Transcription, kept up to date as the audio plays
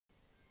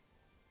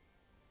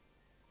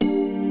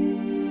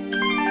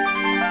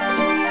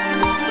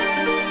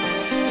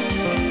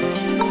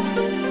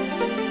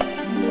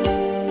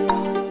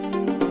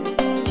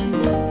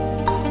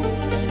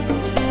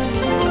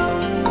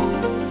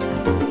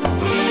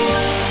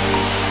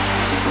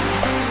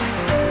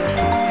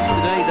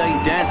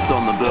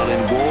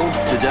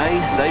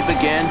day, they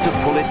began to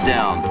pull it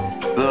down.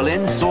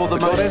 Berlin saw the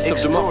most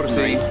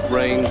extraordinary... The goddess of democracy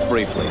reigns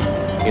briefly.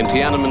 In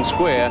Tiananmen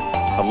Square,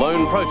 a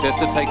lone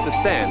protester takes a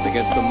stand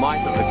against the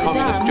might of the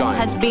communist giant.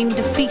 Has been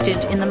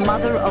defeated in the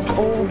mother of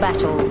all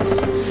battles,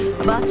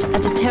 but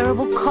at a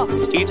terrible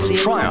cost. It's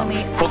triumph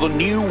for the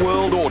new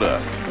world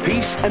order.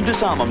 Peace and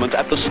disarmament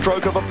at the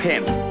stroke of a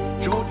pen.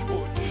 George Bush.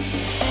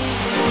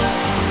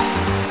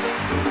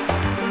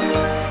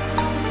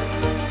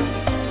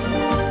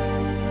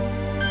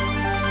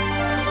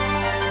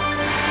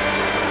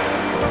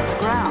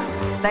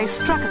 They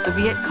struck at the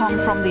Viet Cong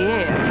from the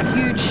air.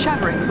 Huge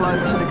shuddering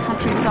blows to the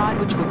countryside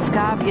which would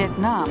scar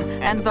Vietnam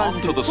and those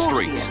onto who the fought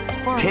streets.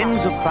 here.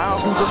 Tens of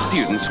thousands of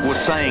students were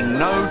saying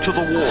no to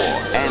the war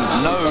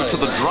and no to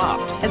the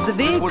draft. As the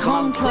Viet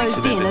Cong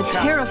closed in, a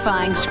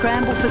terrifying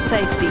scramble for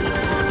safety.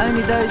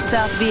 Only those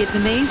South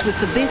Vietnamese with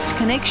the best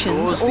connections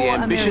Because or the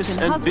ambitious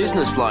American and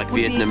business-like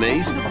husbands would be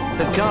Vietnamese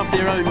acceptable. have carved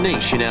their own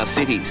niche in our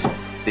cities.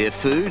 Their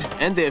food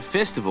and their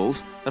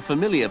festivals, a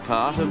familiar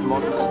part of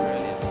modern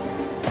Australia.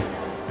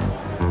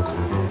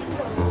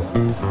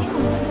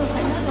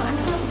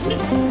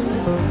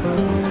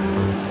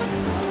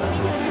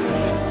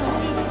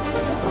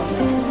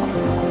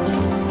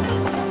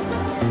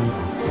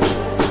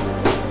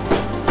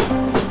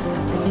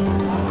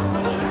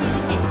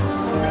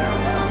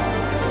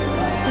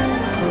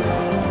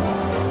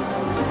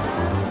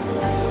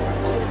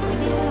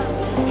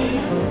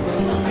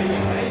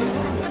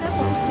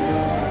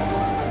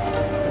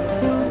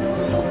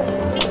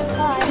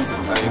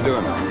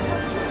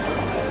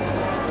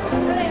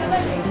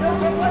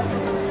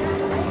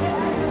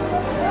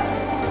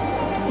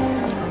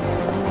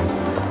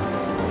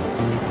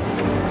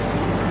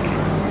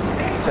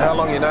 So how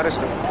long you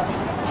noticed him?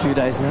 A few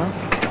days now.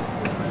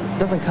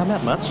 Doesn't come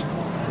out much.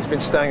 He's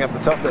been staying up the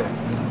top there.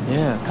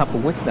 Yeah, a couple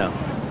of weeks now.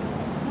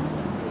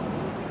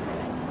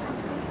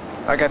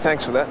 Okay,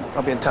 thanks for that.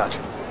 I'll be in touch.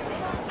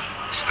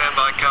 Stand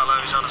by, Carlo.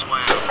 He's on his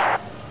way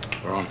out.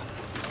 We're on.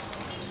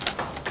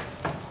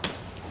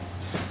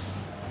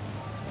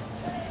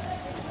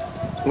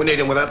 We need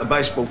him without the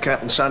baseball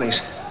cap and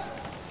sunnies.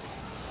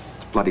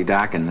 It's bloody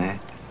dark in there.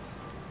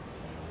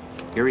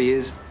 Here he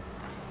is.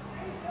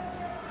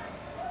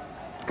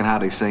 I can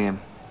hardly see him.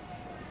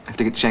 I have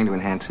to get Cheng to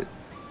enhance it.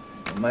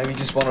 Maybe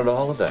just wanted a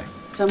holiday.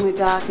 Somewhere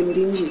dark and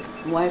dingy,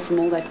 away from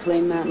all that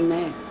clean mountain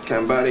air.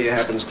 Cambodia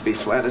happens to be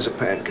flat as a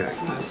pancake.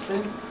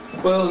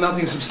 Well,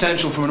 nothing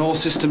substantial from an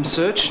all-system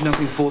search,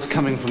 nothing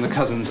forthcoming from the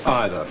cousins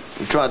either.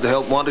 You tried to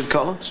help wanted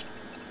columns?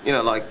 You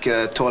know, like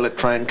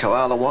toilet-trained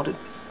koala wanted?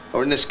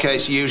 Or in this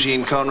case,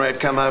 Eugene Conrad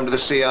come home to the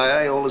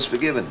CIA, all is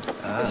forgiven.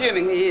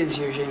 Assuming he is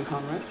Eugene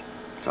Conrad.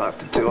 5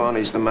 to 2 on,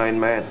 he's the main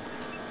man.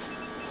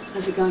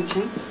 How's it going,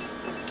 Cheng?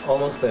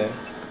 Almost there.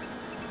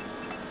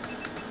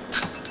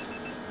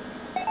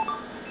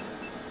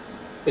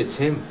 It's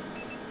him.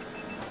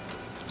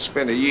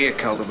 Spent a year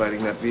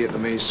cultivating that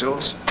Vietnamese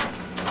sauce.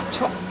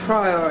 Top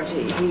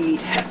priority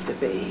he'd have to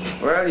be.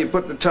 Well, you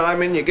put the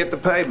time in, you get the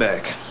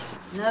payback.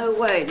 No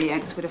way the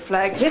Yanks would have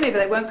flagged him if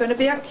they weren't going to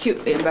be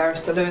acutely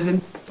embarrassed to lose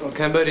him. Well,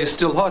 Cambodia's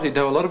still hot. He'd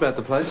know a lot about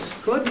the place.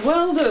 Could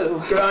well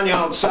do. Good on you,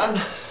 old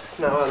son.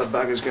 No other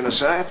bugger's gonna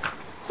say it.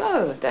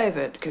 So,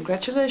 David,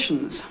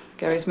 congratulations.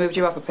 Gary's moved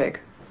you up a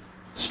peg.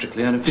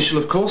 Strictly unofficial,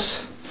 of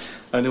course.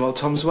 Only while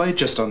Tom's away,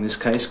 just on this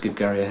case, give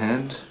Gary a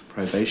hand.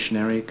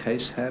 Probationary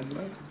case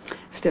handler.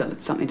 Still,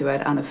 it's something to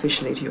add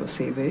unofficially to your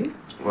CV.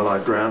 Well, I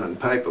drown in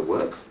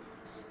paperwork.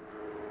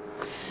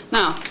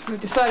 Now, we've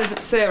decided that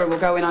Sarah will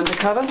go in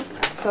undercover,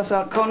 suss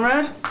out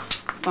Conrad,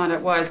 find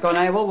out why he's gone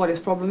AWOL, what his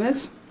problem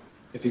is.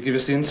 If you give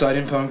us the inside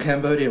info on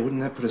Cambodia,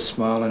 wouldn't that put a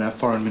smile on our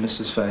foreign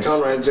minister's face?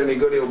 Conrad's any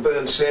good, he'll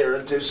burn Sarah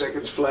in 2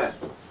 seconds flat.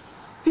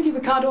 Pity we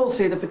can't all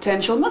see the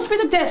potential. Must be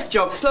the desk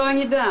job slowing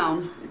you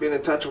down. You been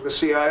in touch with the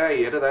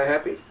CIA yet? Are they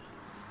happy?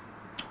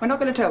 We're not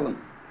going to tell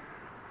them.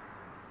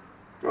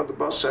 What'd the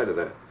boss say to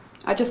that?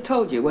 I just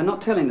told you, we're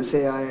not telling the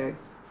CIA.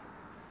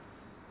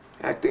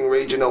 Acting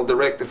regional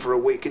director for a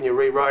week and you're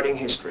rewriting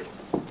history.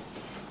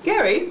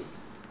 Gary,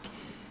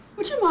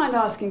 would you mind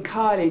asking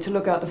Kylie to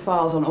look out the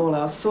files on all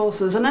our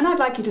sources, and then I'd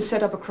like you to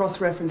set up a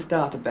cross-reference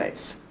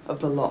database of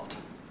the lot.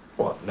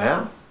 What,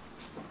 now?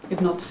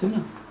 If not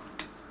sooner.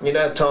 You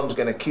know Tom's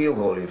gonna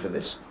keelhaul you for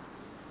this.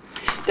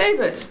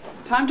 David,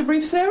 time to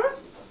brief Sarah?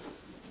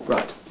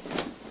 Right.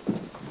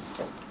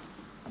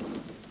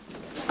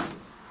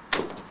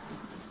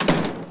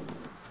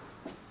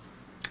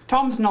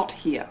 Tom's not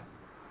here.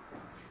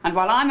 And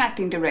while I'm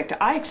acting director,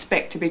 I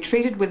expect to be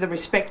treated with the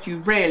respect you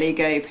rarely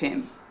gave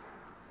him.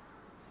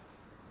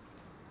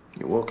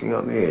 You're walking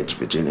on the edge,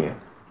 Virginia.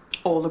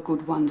 All the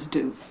good ones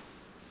do.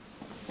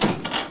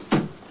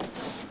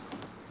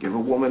 Give a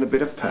woman a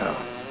bit of power.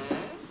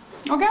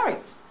 Oh, Gary.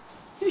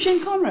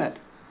 Eugene Conrad.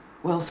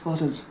 Well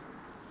spotted.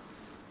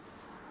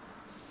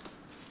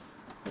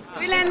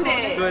 We'll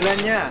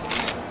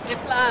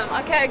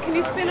okay, can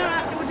you spin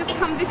around? We'll just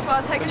come this way,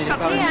 I'll take a shot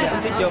from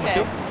here.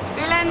 Okay.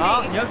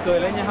 Nhớ cười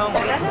lên nha không?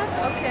 Okay.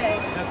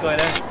 Nhớ cười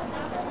lên.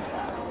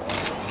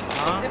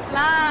 Đẹp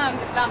lắm.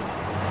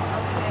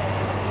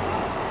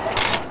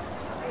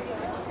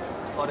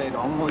 Okay. Thanks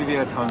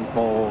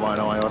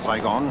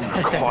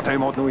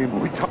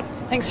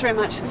very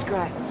much, that's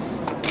great.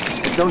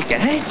 Don't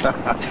get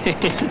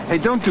Hey,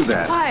 don't do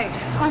that. Hi,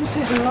 I'm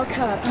Susan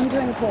Lockhart. I'm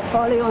doing a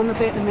portfolio on the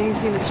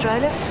Vietnamese in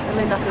Australia. I'll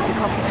end up as a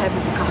coffee table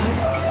book, I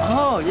hope.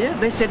 Oh, yeah,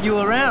 they said you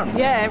were around.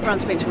 Yeah,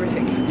 everyone's been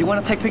terrific. You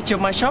want to take a picture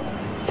of my shop?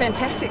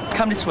 Fantastic.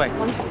 Come this way.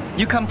 Wonderful.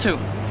 You come too.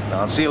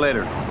 I'll see you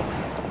later.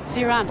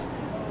 See you around.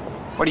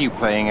 What are you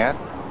playing at?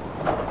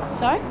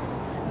 Sorry?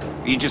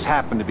 You just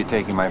happened to be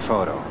taking my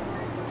photo.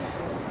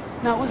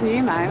 No, it wasn't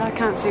you, mate. I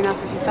can't see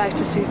enough of your face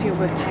to see if you're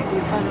worth taking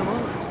a photo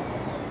of.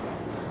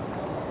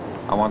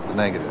 I want the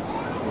negative.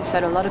 You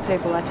said a lot of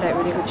people I take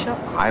really good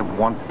shots. I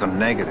want the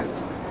negative.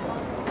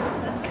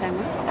 Okay,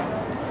 mate.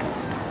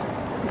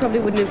 You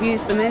probably wouldn't have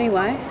used them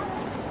anyway.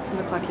 You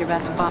look like you're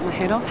about to bite my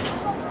head off.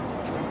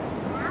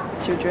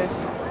 It's your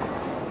dress.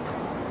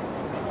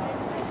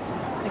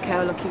 Okay,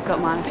 well, look, you've got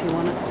mine if you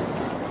want it.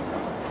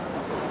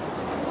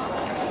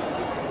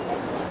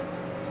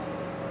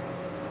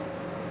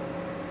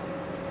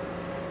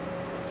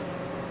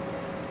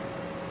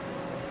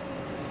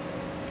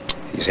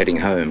 He's heading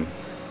home.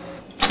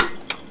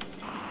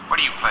 What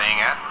are you playing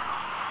at?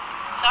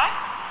 Sorry?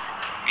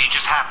 You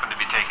just happened to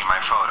be taking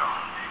my photo.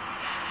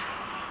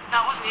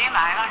 No, it wasn't you,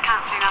 mate. I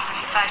can't see enough of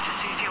your face to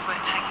see if you're worth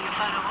taking a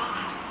photo of.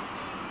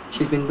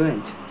 She's been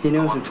burnt. He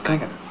knows it's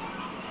coming.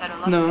 You said a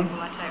lot No. of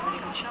people I take really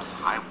good shots.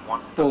 I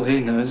want... All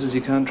he knows is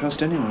he can't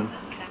trust anyone.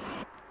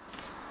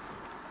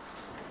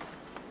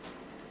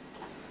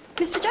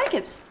 Mr.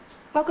 Jacobs,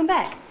 welcome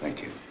back.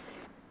 Thank you.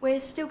 We're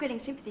still getting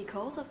sympathy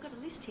calls. I've got a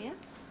list here.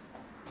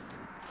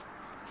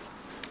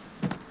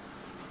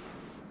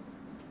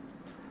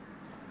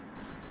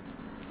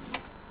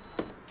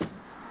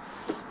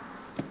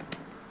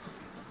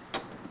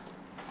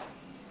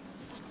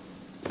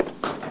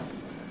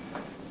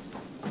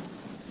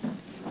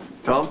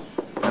 Tom,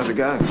 how's it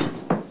going?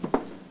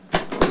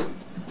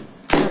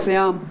 How's the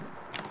arm?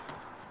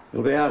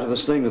 You'll be out of the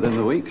sling within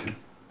the week.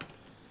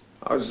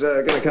 I was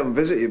going to come and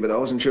visit you, but I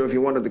wasn't sure if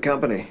you wanted the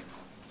company.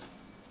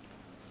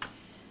 Did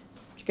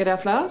you get our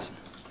flowers?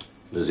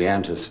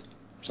 Lysianthus.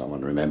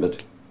 Someone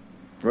remembered.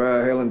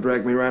 Well, Helen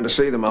dragged me round to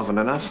see them often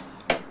enough.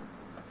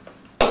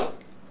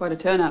 Quite a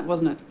turnout,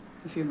 wasn't it?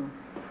 The funeral.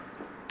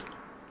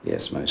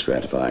 Yes, most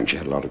gratifying. She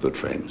had a lot of good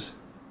friends.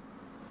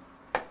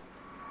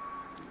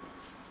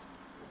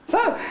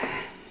 So,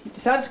 you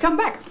decided to come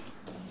back.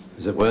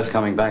 Is it worth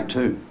coming back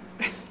to?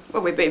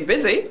 Well, we've been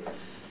busy.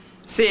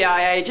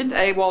 CIA agent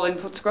AWOL in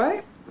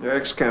Footscray.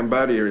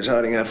 Ex-Cambodia is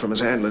hiding out from his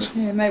handlers.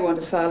 Yeah, may want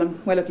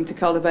asylum. We're looking to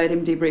cultivate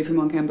him, debrief him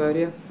on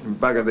Cambodia. And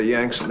bugger the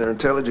Yanks and their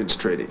intelligence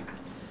treaty.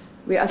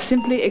 We are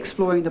simply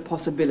exploring the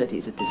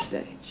possibilities at this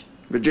stage.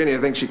 Virginia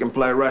thinks she can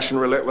play Russian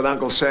roulette with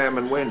Uncle Sam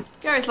and win.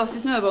 Gary's lost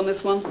his nerve on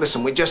this one.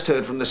 Listen, we just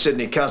heard from the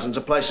Sydney cousins.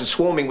 The place is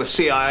swarming with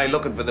CIA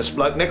looking for this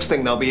bloke. Next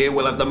thing they'll be here,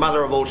 we'll have the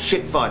mother of all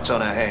shit fights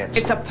on our hands.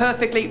 It's a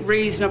perfectly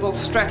reasonable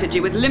strategy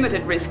with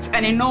limited risks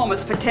and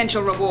enormous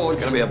potential rewards.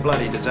 It's going to be a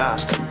bloody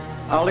disaster.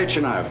 I'll let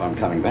you know if I'm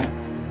coming back.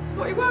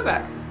 Thought you were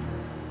back.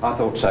 I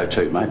thought so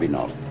too, maybe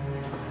not.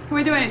 Can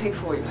we do anything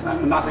for you?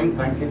 Nothing,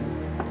 thank you.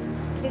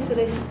 Here's the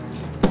list.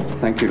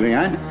 Thank you,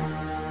 Le-Nguyen.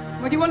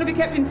 Well, do you want to be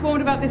kept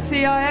informed about this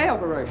CIA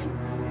operation?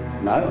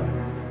 No.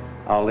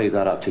 I'll leave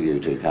that up to you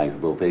two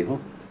capable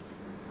people.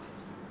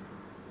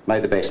 May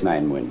the best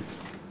man win.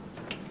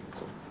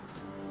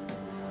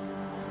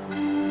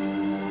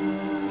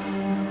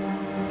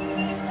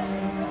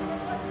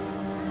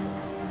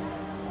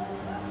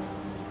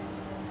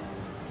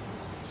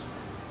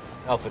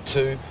 Alpha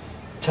 2,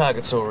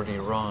 target's already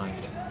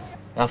arrived.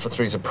 Alpha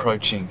 3's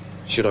approaching.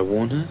 Should I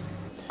warn her?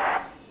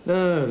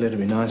 No, let it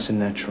be nice and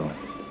natural.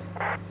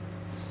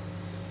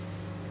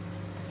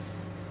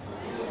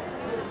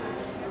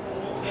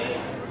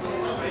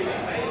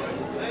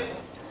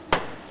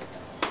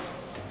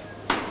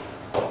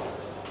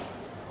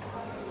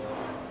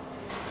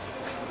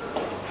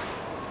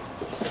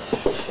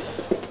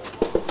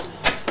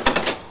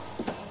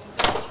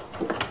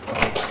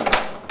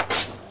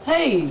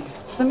 Hey,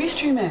 it's the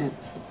mystery man.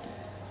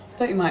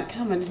 Thought you might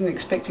come. I didn't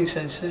expect you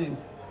so soon.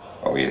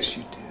 Oh, yes,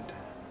 you did.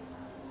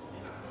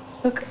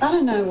 Look, I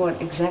don't know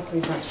what exactly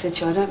has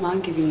upset you. I don't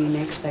mind giving you an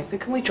X back, but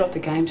can we drop the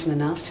games and the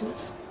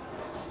nastiness?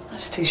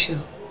 Life's too short.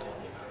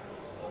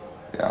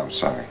 Yeah, I'm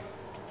sorry.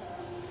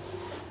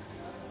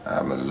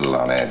 I'm a little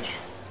on edge.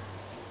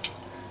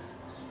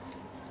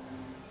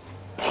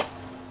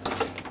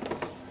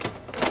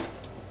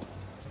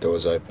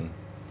 Door's open.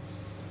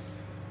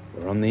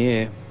 We're on the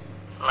air.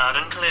 Loud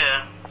and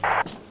clear.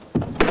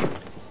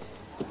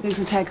 These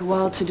will take a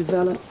while to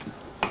develop.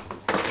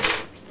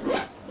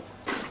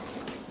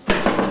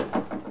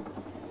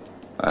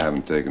 I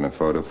haven't taken a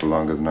photo for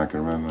longer than I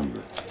can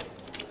remember.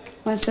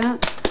 What's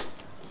that?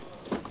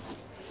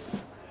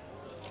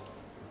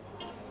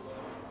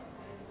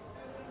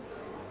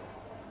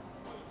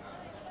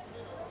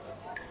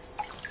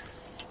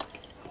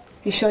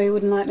 You sure you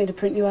wouldn't like me to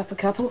print you up a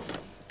couple?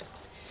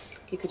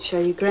 You could show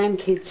your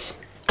grandkids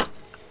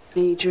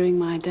me during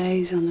my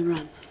days on the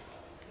run.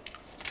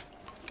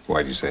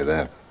 Why'd you say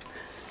that?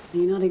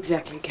 You're not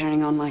exactly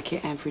carrying on like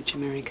your average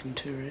American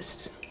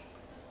tourist.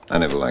 I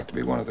never like to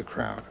be one of the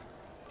crowd.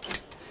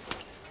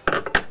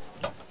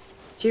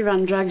 Do you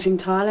run drugs in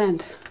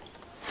Thailand?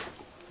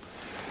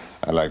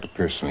 I like to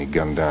personally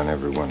gun down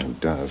everyone who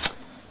does.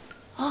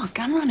 Oh,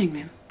 gun running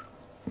then?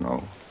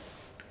 No.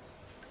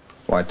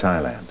 Why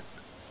Thailand?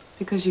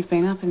 Because you've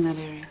been up in that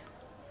area.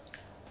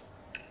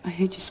 I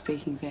heard you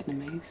speaking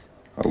Vietnamese.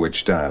 Or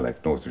which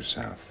dialect, north or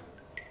south?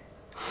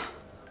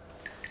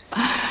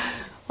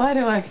 Why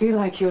do I feel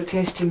like you're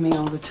testing me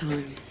all the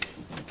time?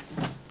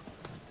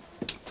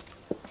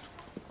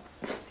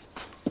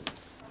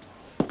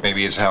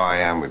 Maybe it's how I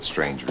am with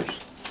strangers.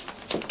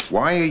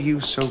 Why are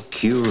you so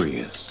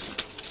curious?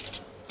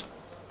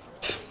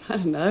 I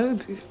don't know.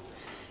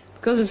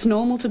 Because it's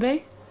normal to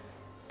be.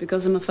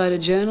 Because I'm a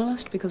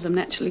photojournalist. Because I'm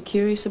naturally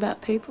curious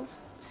about people.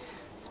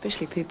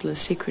 Especially people as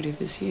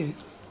secretive as you.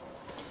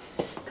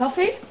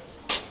 Coffee?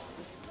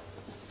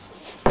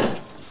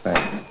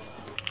 Thanks.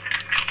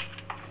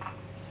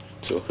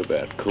 Talk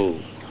about cool.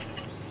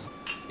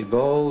 Be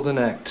bold and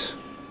act.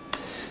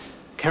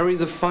 Carry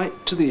the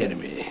fight to the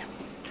enemy.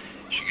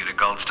 Should get a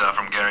gold star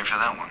from Gary for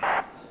that one.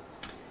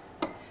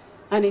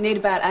 I only need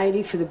about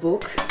 80 for the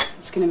book.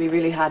 It's going to be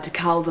really hard to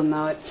cull them,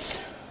 though.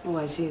 It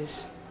always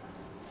is.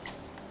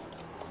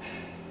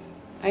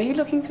 Are you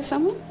looking for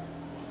someone?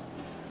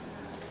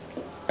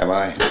 Am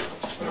I?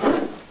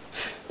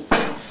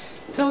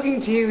 Talking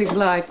to you is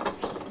like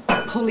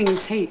pulling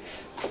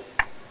teeth.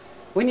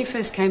 When you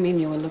first came in,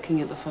 you were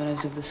looking at the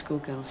photos of the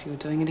schoolgirls. You were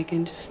doing it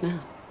again just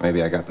now.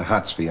 Maybe I got the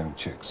hots for young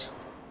chicks.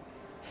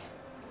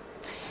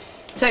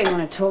 So you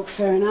want to talk,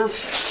 fair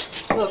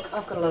enough. Look,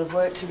 I've got a lot of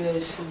work to do,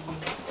 so...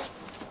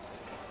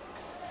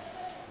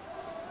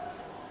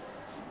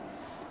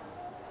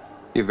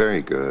 You're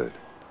very good.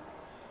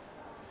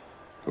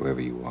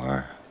 Whoever you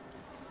are.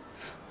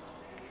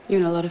 You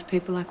and a lot of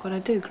people like what I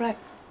do, great.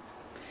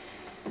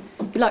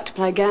 You like to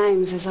play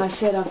games. As I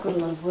said, I've got a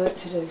lot of work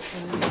to do, so...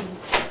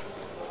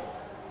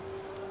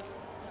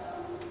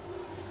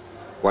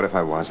 What if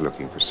I was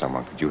looking for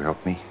someone? Could you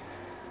help me?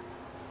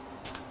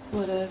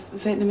 What, a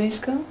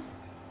Vietnamese girl?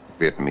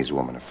 Vietnamese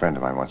woman, a friend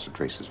of mine, wants to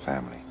trace his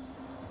family.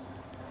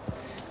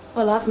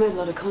 Well, I've made a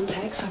lot of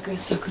contacts. I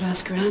guess I could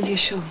ask around here,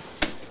 sure.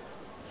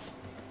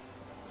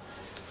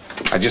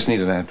 I just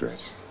need an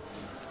address.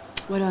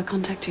 Where do I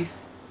contact you?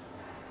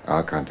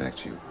 I'll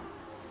contact you.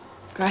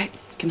 Great.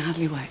 Can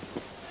hardly wait.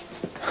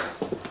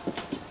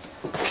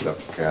 Look,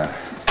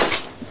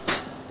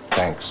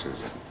 thanks,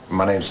 Susan.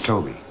 My name's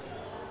Toby.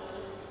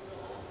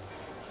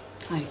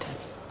 Hi, Toby.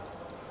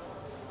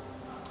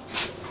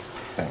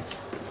 Thanks.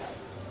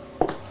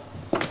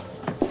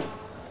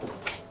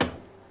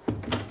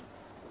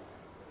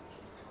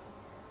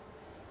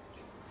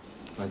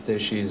 Right there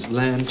she is,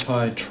 Lan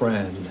Tai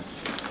Tran.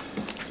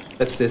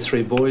 That's their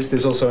 3 boys.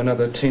 There's also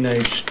another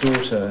teenage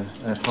daughter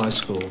at high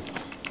school.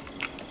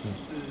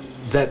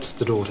 That's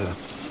the daughter.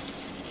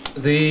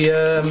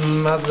 The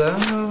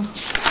mother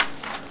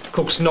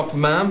cooks nok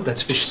mam.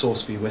 That's fish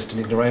sauce for you Western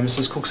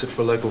ignoramuses. Cooks it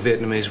for a local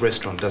Vietnamese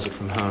restaurant. Does it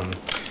from home.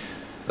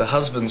 The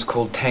husband's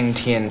called Tang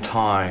Tien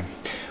Thai.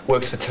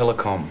 Works for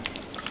Telecom.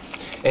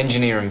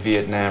 Engineer in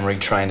Vietnam,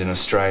 retrained in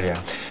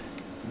Australia.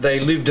 They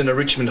lived in a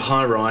Richmond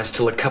high-rise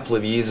till a couple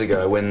of years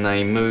ago when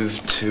they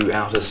moved to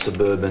outer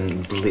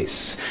suburban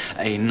bliss.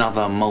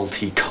 Another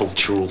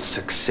multicultural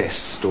success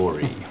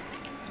story.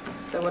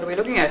 So what are we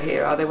looking at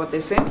here? Are they what they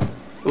seem?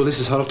 Well, this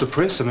is hot off the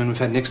press. I mean, we've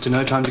had next to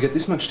no time to get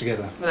this much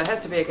together. Well, there has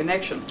to be a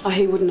connection. Oh,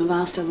 he wouldn't have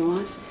asked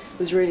otherwise. It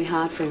was really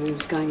hard for him when he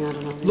was going out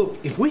on holiday. Look,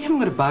 if we haven't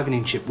got a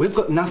bargaining chip, we've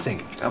got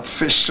nothing. Up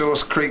Fish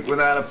Sauce Creek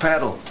without a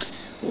paddle.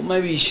 Well,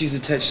 maybe she's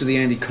attached to the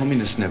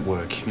anti-communist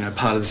network, you know,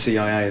 part of the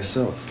CIA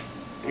herself.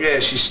 Yeah,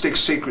 she sticks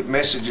secret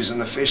messages in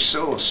the fish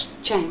sauce.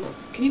 Jane,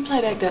 can you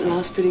play back that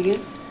last bit again?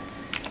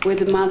 Where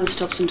the mother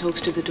stops and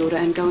talks to the daughter,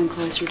 and go in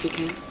closer if you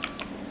can.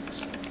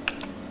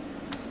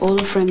 All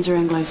her friends are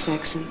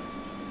Anglo-Saxon.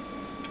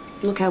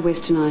 Look how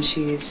westernised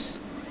she is.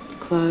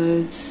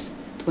 Clothes,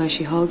 the way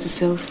she holds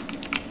herself.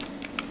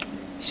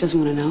 She doesn't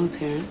want to know her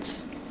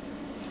parents.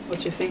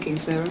 What's your thinking,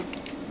 Sarah?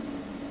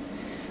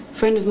 A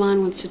friend of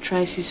mine wants to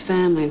trace his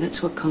family.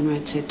 That's what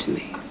Conrad said to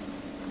me.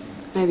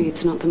 Maybe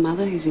it's not the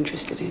mother he's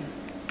interested in.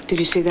 Did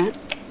you see that?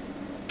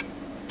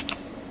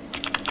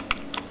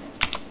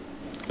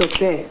 Look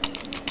there.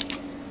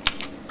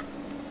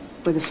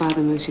 Where the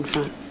father moves in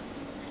front.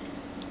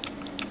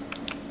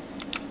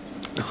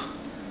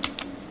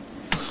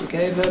 She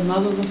gave her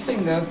mother the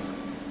finger.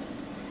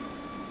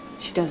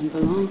 She doesn't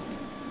belong.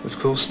 Of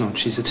course not.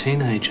 She's a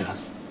teenager.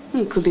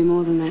 It could be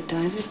more than that,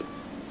 David.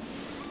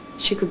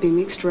 She could be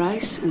mixed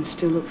race and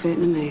still look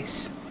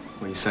Vietnamese.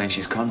 Well, you're saying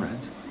she's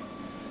Conrad's?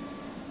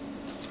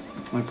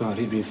 My God,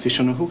 he'd be a fish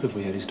on a hook if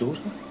we had his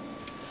daughter.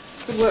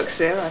 Good work,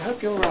 Sarah. I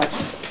hope you're right.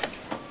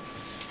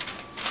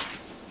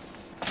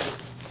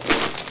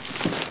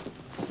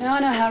 Now I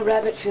know how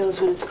Rabbit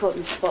feels when it's caught in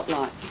the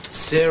spotlight.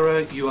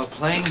 Sarah, you are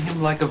playing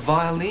him like a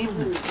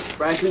violin.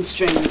 Broken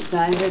strings,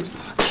 David.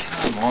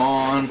 Come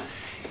on.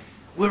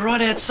 We're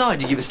right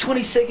outside. You give us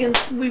 20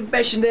 seconds, we're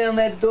bashing down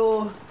that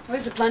door.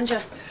 Where's the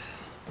plunger?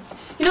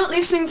 You're not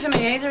listening to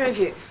me, either of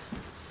you.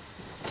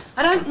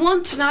 I don't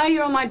want to know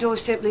you're on my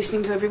doorstep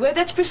listening to every word.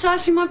 That's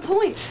precisely my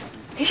point.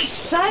 He's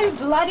so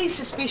bloody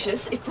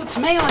suspicious, it puts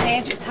me on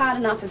edge. It's hard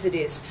enough as it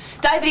is.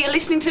 David, are you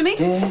listening to me?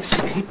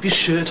 Yes, keep your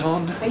shirt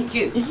on. Thank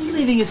you. Are you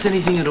leaving us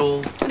anything at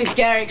all? What if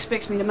Gary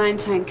expects me to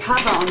maintain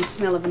cover on the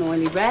smell of an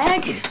oily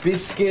rag?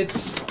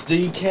 Biscuits,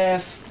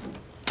 decaf,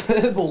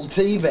 herbal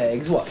tea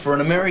bags. What, for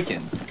an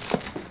American?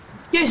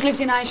 You've lived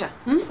in Asia,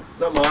 hmm?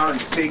 Not my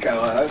orange Pico,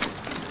 I hope.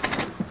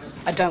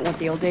 I don't want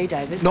the LD,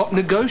 David. Not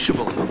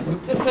negotiable.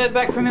 Just heard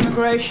back from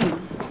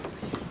immigration.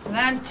 An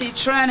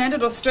anti-Tran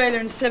entered Australia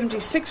in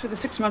 '76 with a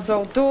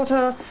 6-month-old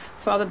daughter,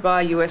 fathered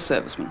by a US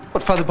serviceman.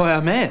 What, fathered by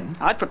our man?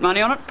 I'd put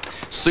money on it.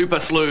 Super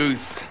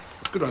sleuth.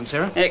 Good one,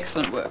 Sarah.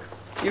 Excellent work.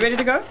 You ready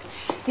to go?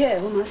 Yeah,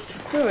 almost.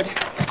 Good.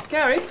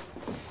 Gary,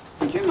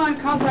 would you mind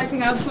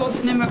contacting our source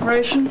in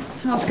immigration?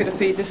 Ask her to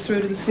feed this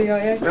through to the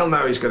CIA. They'll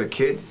know he's got a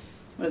kid.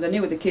 Well, if they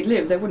knew where the kid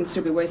lived, they wouldn't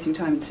still be wasting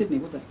time in Sydney,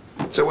 would they?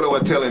 So what do I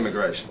tell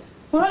immigration?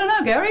 Well, I don't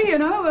know, Gary. You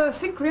know,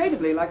 think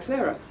creatively, like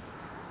Sarah.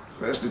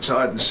 First it's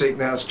hide and seek,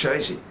 now it's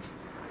chasey.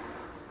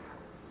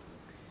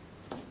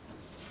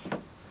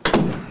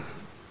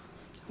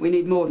 We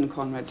need more than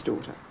Conrad's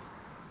daughter.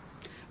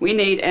 We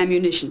need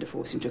ammunition to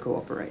force him to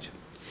cooperate.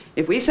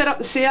 If we set up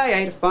the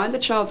CIA to find the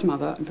child's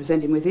mother and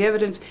present him with the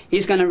evidence,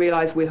 he's going to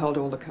realise we hold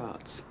all the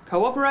cards.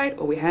 Cooperate,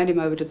 or we hand him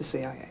over to the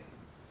CIA.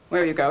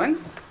 Where are you going?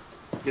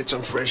 Get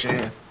some fresh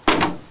air.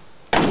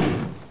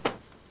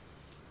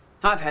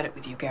 I've had it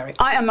with you, Gary.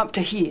 I am up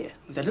to here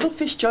with the little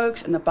fish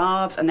jokes and the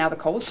barbs and now the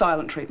cold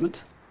silent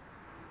treatment.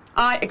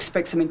 I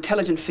expect some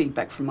intelligent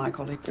feedback from my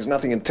colleagues. There's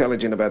nothing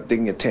intelligent about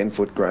digging a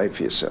 10-foot grave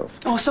for yourself.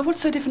 Oh, so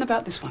what's so different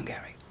about this one,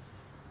 Gary?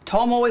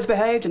 Tom always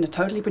behaved in a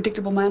totally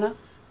predictable manner.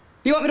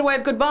 You want me to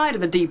wave goodbye to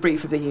the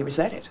debrief of the year, is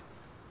that it?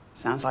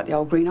 Sounds like the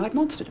old green-eyed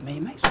monster to me,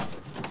 mate.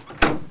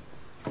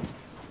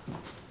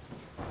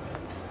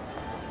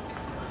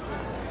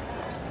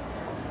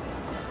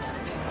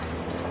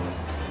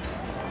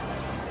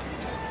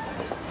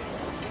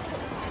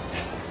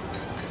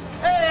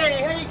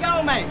 Hey, how you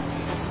going, mate?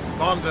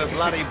 Tom's a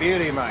bloody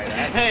beauty, mate.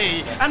 Eh?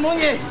 Hey,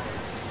 McMillian.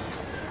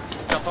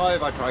 Stop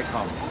over, I try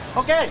come.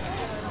 Okay.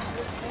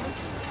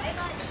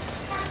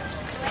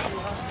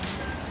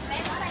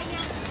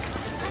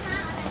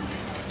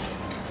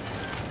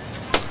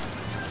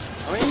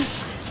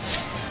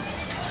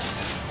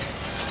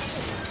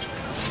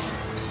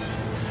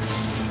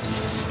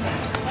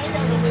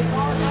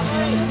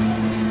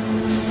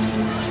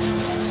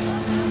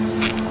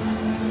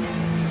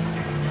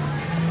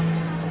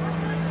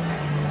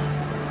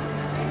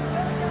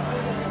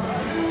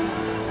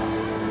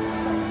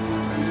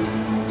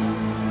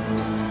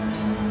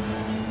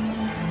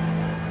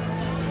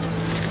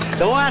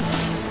 Go on.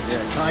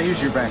 Yeah, can I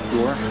use your back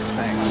door?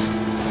 Thanks.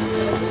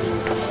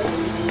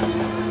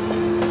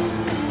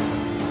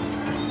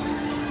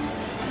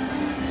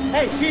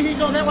 Hey, he's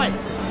going that way.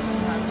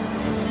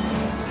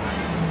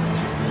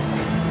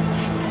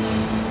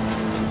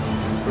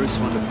 Bruce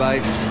 1 to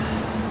base.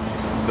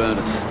 Burn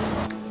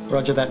us.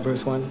 Roger that,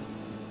 Bruce 1.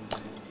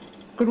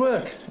 Good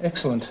work.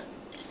 Excellent.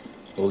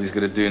 All he's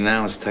got to do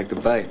now is take the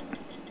bait.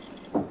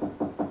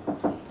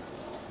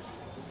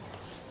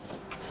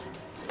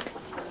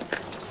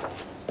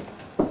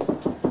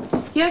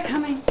 Yeah,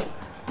 coming.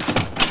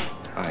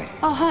 Hi.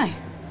 Oh, hi.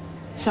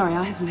 Sorry,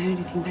 I haven't heard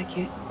anything back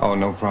yet. Oh,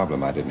 no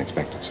problem. I didn't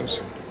expect it so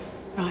soon.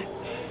 Right.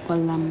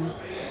 Well,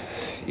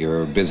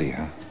 You're busy,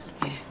 huh?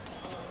 Yeah.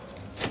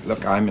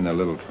 Look, I'm in a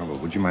little trouble.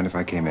 Would you mind if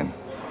I came in?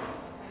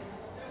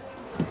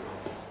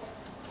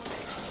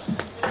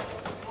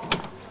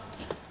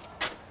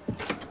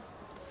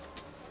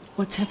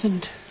 what's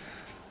happened?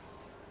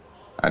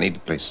 I need a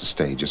place to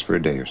stay just for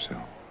a day or so.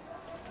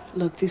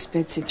 Look, this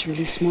bedsitt's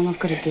really small. I've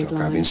got a deadline.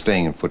 Look, I've been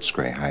staying in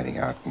Footscray, hiding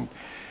out, and...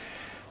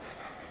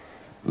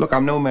 Look,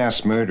 I'm no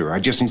mass murderer. I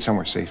just need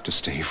somewhere safe to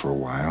stay for a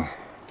while.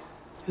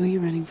 Who are you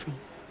running from?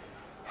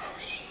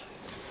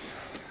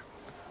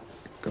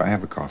 Could I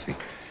have a coffee?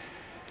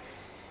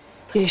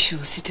 Yeah,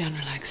 sure. Sit down,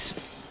 relax.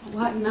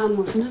 White and none,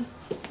 wasn't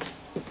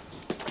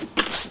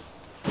it?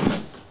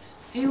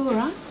 Are you all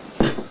right?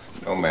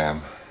 No,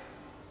 ma'am.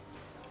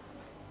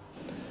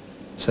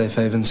 Safe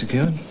haven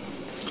secured?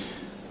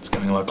 It's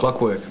going like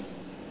clockwork.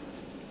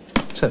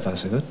 So far,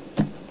 so good.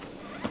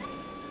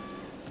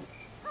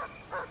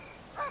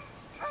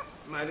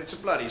 Mate, it's a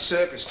bloody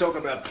circus. Talk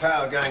about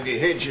power going to your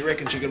head. She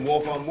reckons you can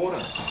walk on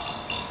water.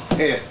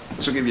 Here,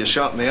 this will give you a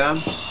shot in the arm.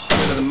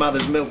 Better than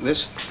mother's milk,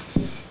 this.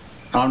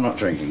 I'm not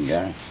drinking,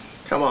 Gary.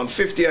 Come on,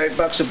 58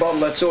 bucks a bottle,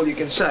 that's all you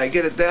can say.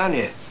 Get it down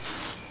here.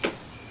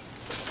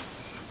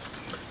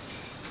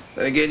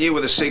 Then again, you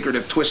were the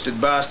secretive,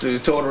 twisted bastard who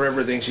taught her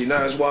everything she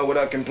knows. Why would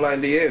I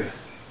complain to you?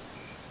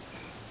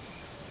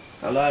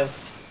 Hello?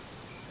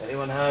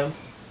 Anyone home?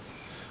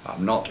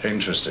 I'm not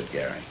interested,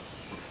 Gary.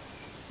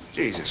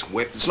 Jesus,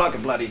 whipped. It's like a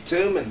bloody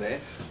tomb in there.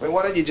 I mean,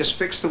 why don't you just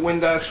fix the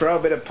window, throw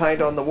a bit of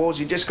paint on the walls?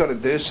 You just got to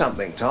do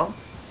something, Tom.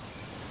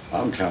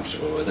 I'm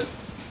comfortable with it.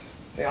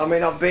 Yeah, I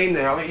mean, I've been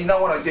there. I mean, you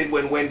know what I did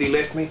when Wendy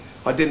left me?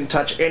 I didn't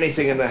touch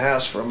anything in the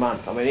house for a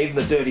month. I mean, even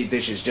the dirty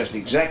dishes, just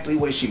exactly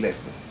where she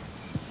left them.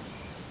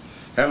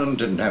 Helen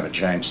didn't have a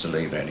chance to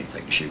leave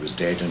anything. She was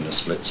dead in a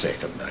split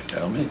second, they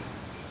tell me.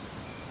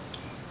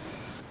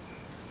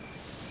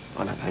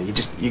 I don't know,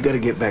 you got to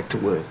get back to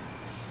work.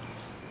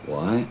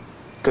 Why?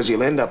 Because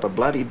you'll end up a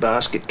bloody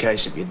basket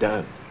case if you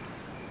don't.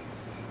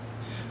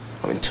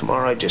 I mean,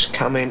 tomorrow just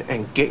come in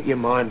and get your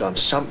mind on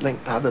something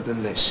other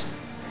than this.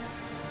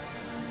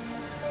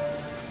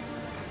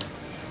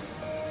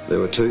 There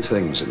were two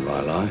things in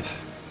my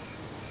life.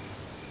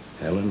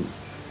 Helen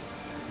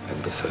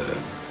and the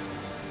firm.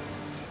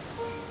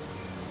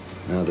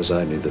 Now there's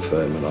only the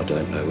firm, and I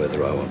don't know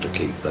whether I want to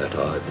keep that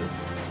either.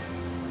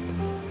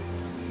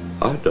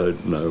 I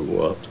don't know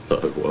what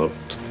I want.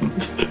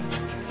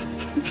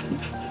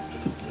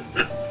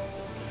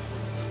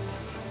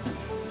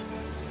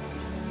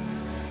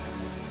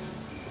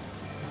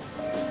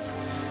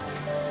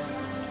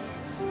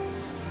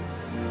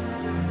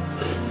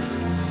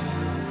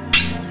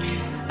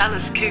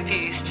 Alice Cooper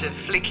used to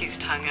flick his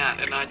tongue out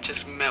and I'd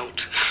just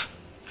melt.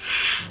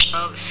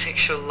 Oh, the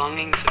sexual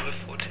longings of a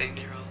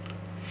 14-year-old.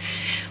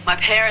 My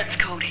parents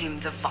called him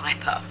the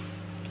Viper.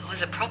 I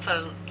was a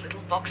proper little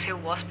Box Hill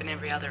wasp in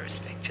every other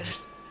respect, just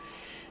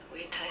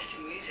weird taste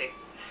in music.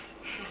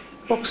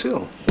 Box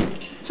Hill?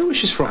 Is that where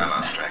she's from?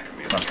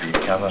 Must be a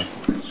cover.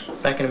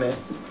 Back in a minute.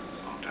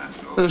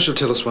 Oh, she'll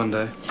tell us one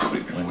day.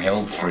 When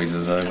hell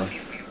freezes over.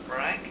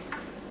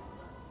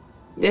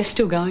 They're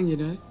still going, you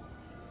know.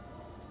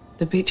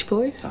 The Beach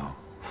Boys? Oh.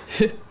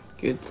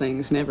 Good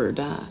things never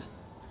die.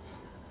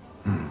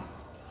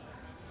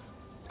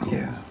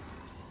 Yeah.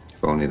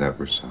 If only that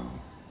were so.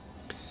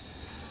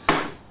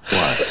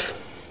 What?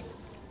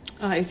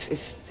 Oh,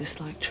 it's just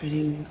like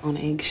treading on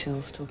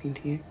eggshells talking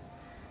to you.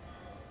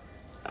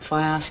 If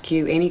I ask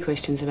you any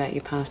questions about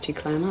your past, you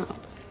clam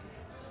up.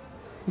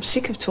 I'm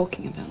sick of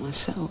talking about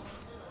myself.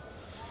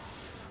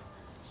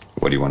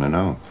 What do you want to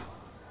know?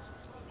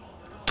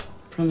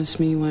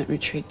 Promise me you won't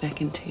retreat back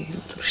into your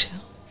little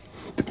shell.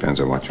 Depends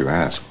on what you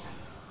ask.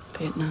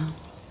 Vietnam.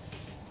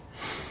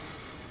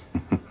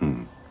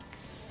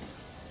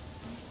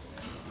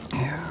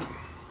 Yeah.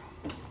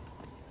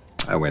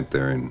 I went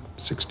there in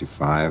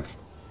 '65.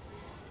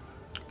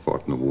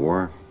 Fought in the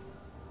war.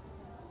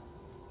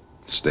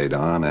 Stayed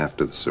on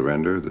after the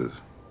surrender, the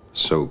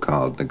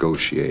so-called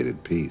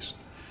negotiated peace.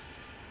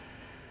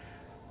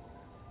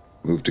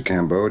 Moved to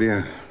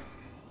Cambodia.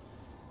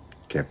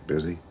 Kept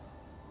busy.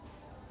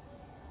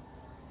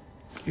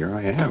 Here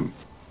I am.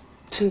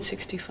 Since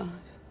 '65.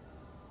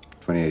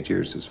 28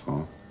 years this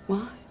fall.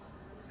 Why?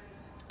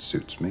 It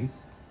suits me.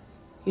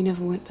 You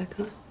never went back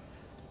home?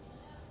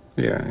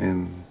 Yeah,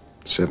 in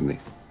 '70.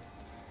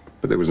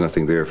 But there was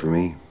nothing there for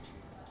me.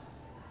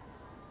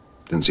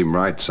 Didn't seem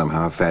right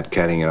somehow,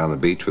 fat-catting it on the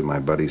beach with my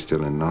buddy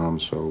still in Nam,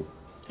 so...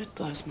 That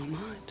blows my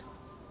mind.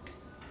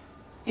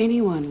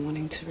 Anyone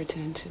wanting to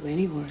return to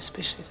any war,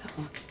 especially that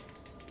one.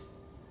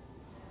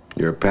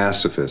 You're a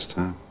pacifist,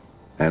 huh?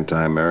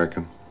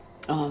 Anti-American?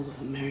 Oh,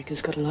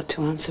 America's got a lot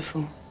to answer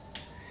for.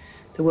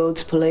 The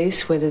world's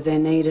police, whether they're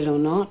needed or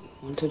not,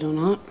 wanted or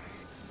not.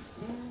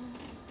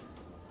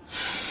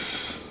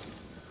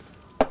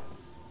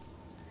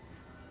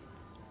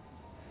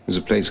 There's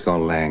a place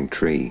called Lang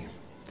Tree,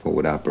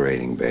 forward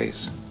operating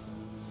base.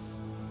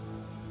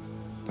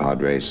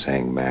 Padres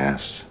sang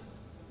Mass.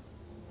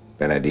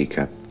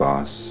 Benedicat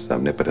Vos,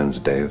 Omnipotens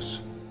Deus.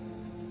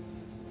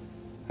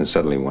 And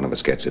suddenly one of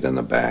us gets it in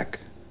the back.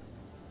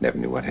 Never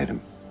knew what hit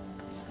him.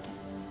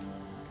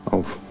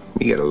 Oh,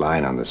 we get a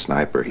line on the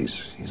sniper.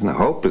 He's in a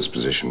hopeless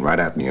position right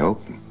out in the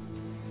open.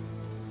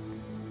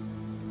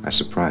 I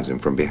surprise him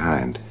from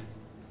behind.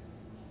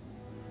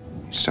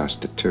 He starts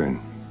to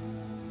turn,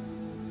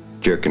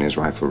 jerking his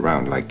rifle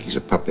round like he's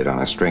a puppet on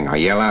a string. I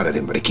yell out at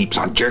him, but he keeps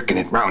on jerking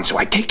it round, so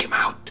I take him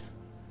out.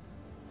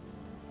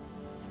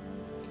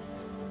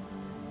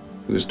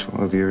 He was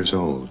 12 years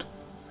old.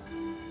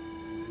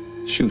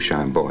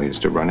 Shoeshine boy,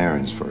 used to run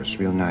errands for us.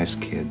 Real nice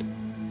kid.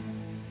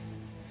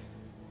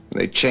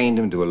 They chained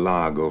him to a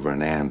log over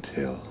an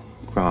anthill,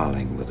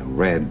 crawling with him,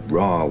 red,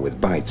 raw, with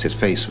bites. His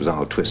face was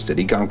all twisted.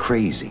 He'd gone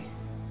crazy.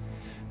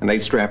 And they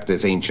strapped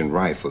this ancient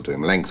rifle to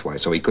him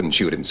lengthwise so he couldn't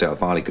shoot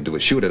himself. All he could do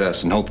was shoot at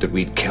us and hope that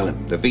we'd kill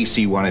him. The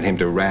VC wanted him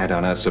to rat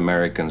on us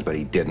Americans, but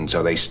he didn't,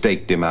 so they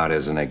staked him out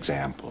as an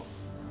example.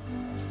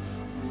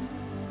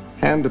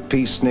 And the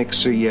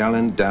peaceniks are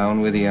yelling,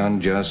 down with the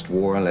unjust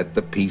war, let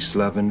the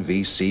peace-loving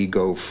VC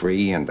go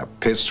free. And the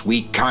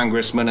piss-weak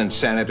congressmen and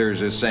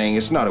senators are saying,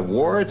 it's not a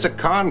war, it's a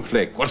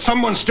conflict. Well,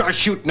 someone starts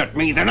shooting at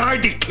me, then I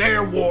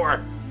declare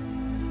war.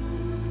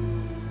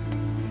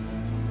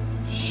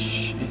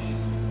 Shit.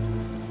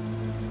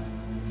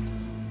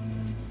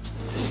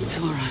 It's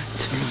all right,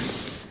 it's all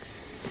right.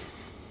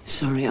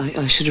 Sorry,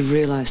 I should have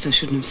realized I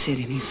shouldn't have said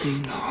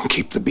anything. Oh,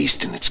 keep the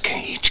beast in its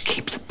cage.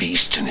 Keep the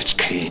beast in its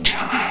cage.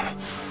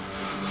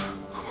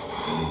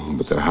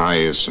 But the high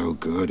is so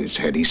good, it's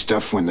heady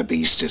stuff when the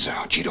beast is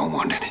out. You don't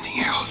want anything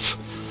else.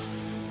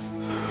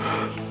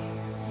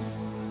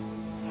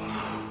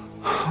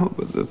 Oh,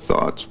 but the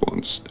thoughts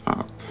won't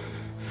stop.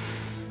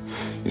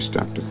 You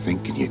stop to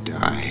think and you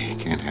die.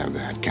 Can't have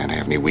that. Can't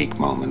have any weak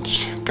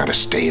moments. Gotta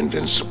stay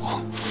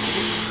invincible.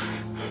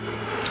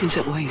 Is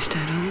that why you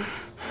stayed on?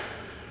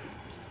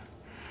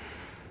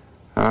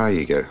 Ah,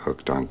 you get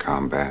hooked on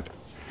combat.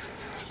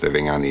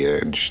 Living on the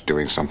edge,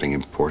 doing something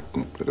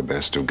important with the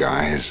best of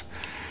guys.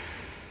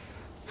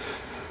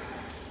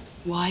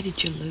 Why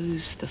did you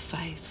lose the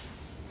faith?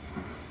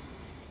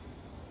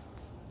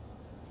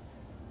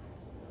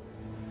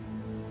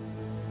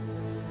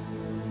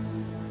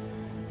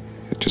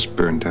 It just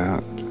burned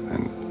out,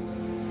 and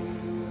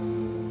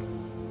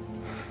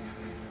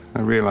I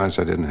realized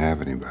I didn't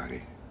have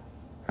anybody.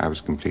 I was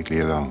completely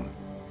alone.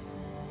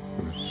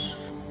 There was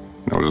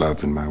no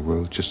love in my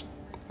world, just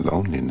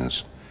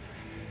loneliness.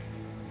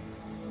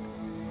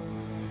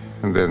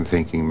 And then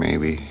thinking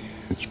maybe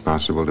it's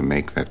possible to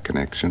make that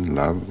connection,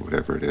 love,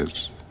 whatever it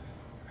is,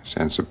 a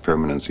sense of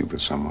permanency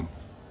with someone.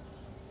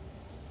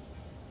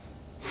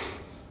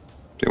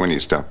 Then when you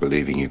stop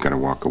believing you're going to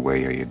walk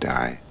away or you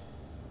die,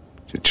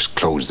 you just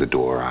close the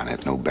door on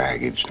it, no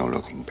baggage, no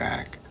looking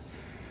back.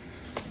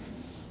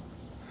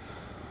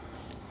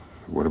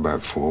 What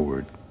about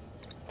forward?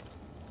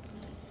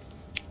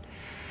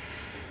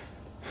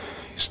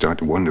 You start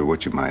to wonder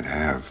what you might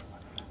have.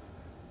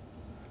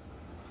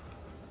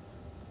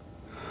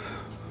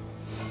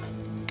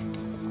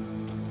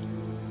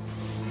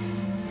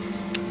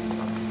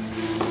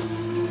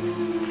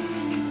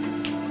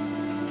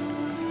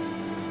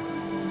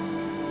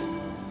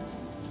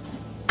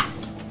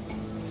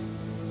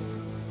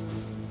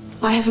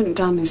 I haven't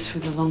done this for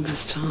the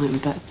longest time,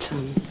 but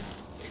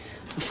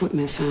a foot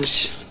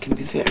massage can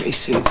be very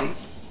soothing.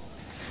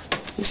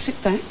 Just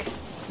sit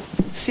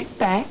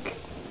back,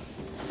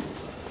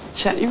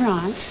 shut your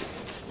eyes,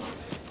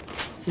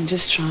 and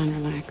just try and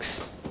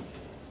relax.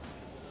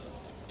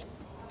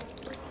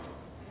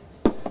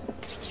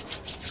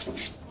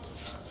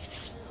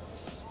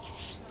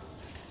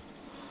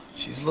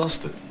 She's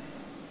lost it.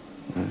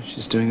 No,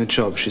 she's doing the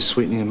job. She's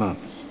sweetening him up.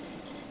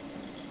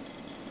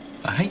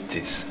 I hate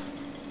this.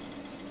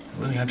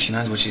 I really hope she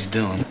knows what she's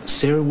doing.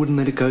 Sarah wouldn't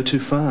let it go too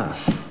far.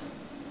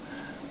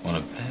 Want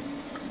a bet?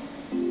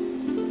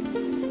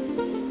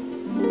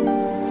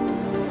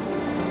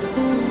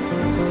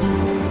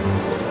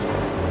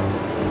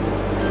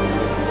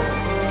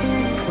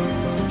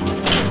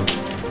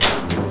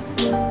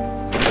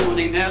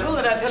 Morning, Neville.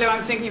 Did I tell you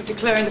I'm thinking of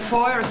declaring the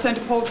foyer a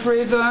centre-port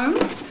free zone?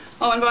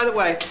 Oh, and by the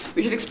way,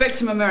 we should expect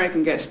some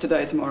American guests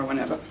today, tomorrow,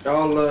 whenever.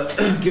 I'll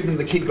give them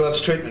the kid gloves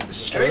treatment, Mrs.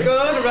 Stewart. Very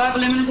good.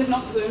 Arrival imminent, if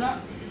not sooner.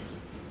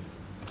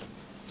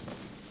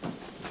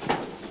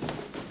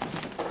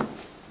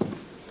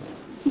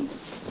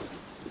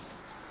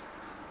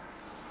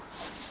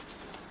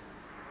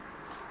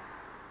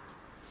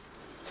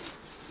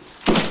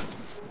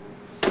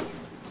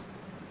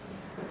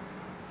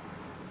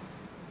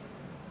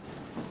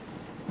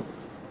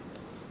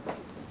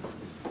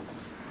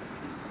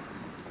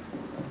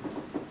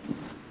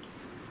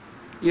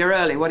 You're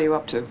early. What are you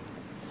up to?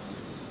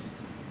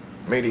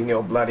 Meeting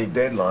your bloody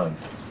deadline.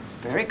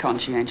 Very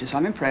conscientious.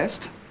 I'm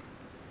impressed.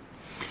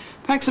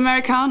 Pax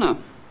Americana.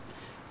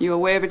 You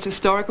aware of its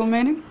historical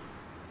meaning?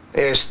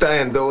 Yeah,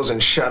 stay indoors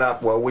and shut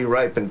up while we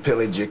rape and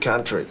pillage your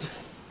country.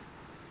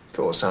 Of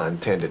course, I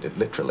intended it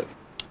literally.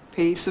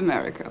 Peace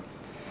America.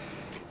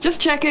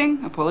 Just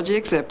checking. Apology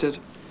accepted.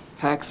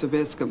 Pax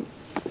Vobiscum.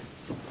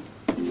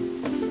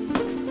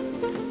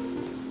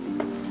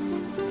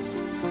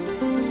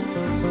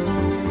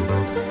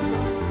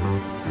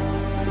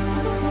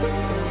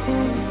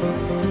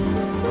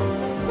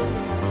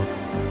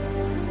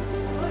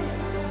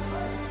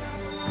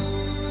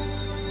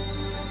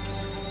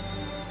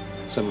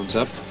 Someone's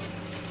up.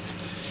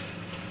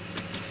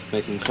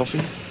 Making coffee.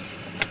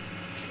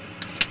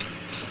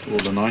 All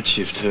the night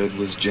shift heard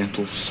was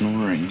gentle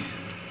snoring.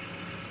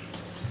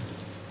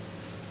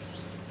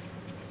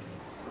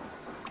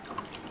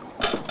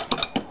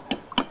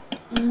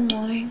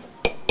 Morning.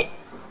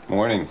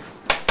 Morning.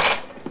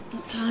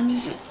 What time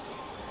is it?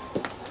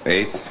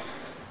 8.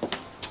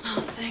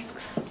 Oh,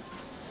 thanks.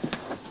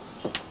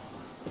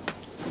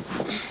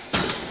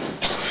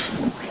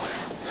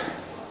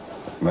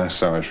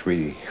 Massage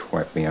really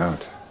wiped me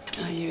out.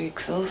 Are you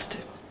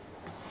exhausted?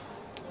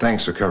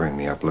 Thanks for covering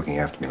me up, looking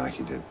after me like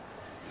you did.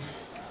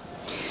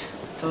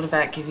 Thought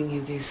about giving you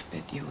this,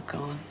 but you were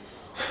gone.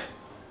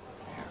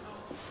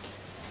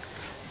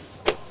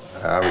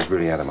 I was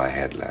really out of my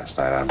head last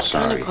night. I'm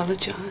sorry. Don't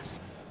apologize.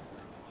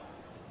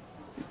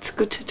 It's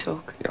good to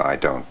talk. Yeah, I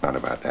don't. Not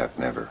about that.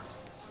 Never.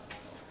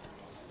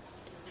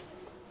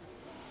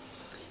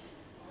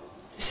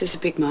 This is a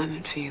big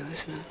moment for you,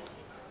 isn't it?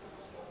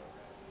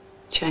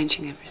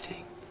 Changing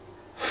everything.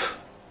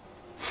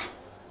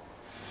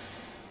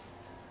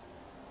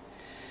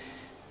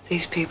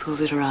 These people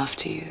that are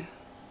after you,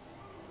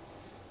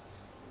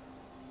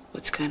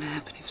 what's going to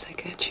happen if they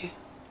catch you?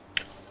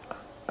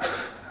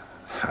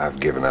 I've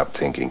given up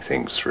thinking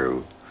things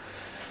through.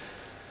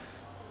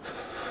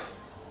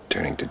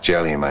 Turning to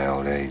jelly in my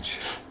old age.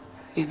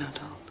 You're not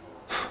old.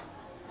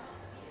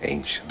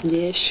 Ancient.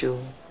 Yeah, sure.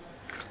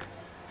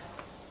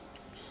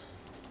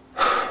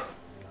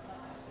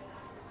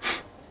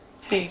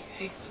 Hey,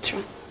 what's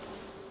wrong?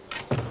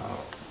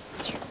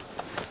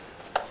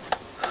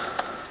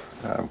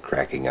 I'm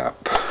cracking up.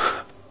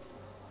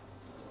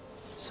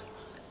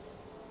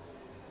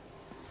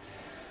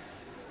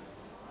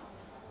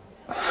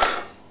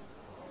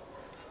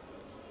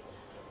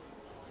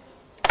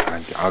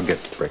 I'll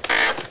get breakfast.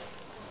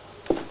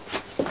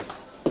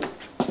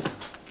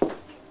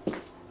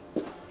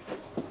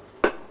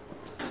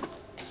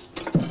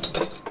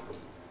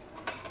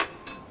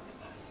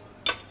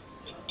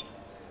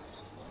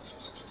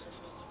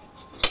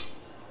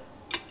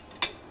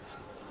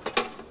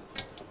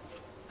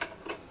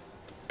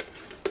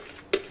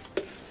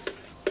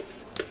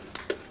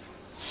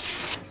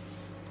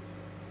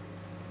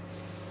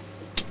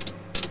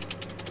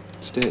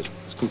 It's dead.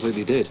 It's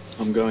completely dead.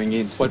 I'm going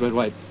in.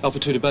 Wait. Alpha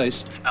 2 to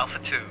base. Alpha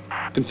 2.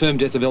 Confirm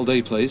death of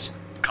LD, please.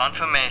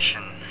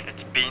 Confirmation.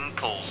 It's been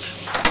pulled.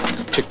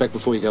 Check back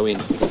before you go in.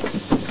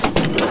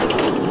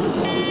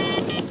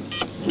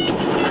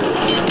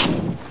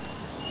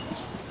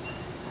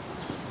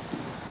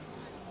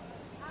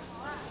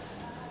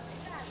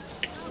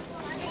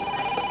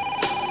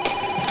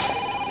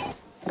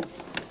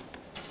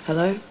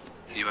 Hello?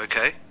 You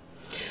okay?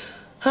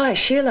 Hi,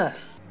 Sheila.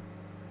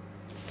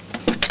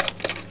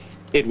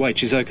 Ed, wait,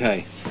 she's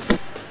okay.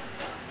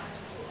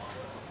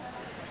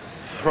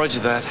 Roger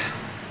that.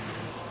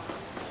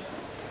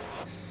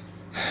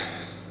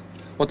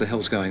 What the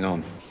hell's going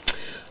on?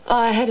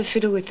 I had a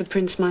fiddle with the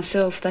prints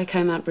myself. They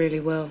came out really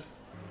well.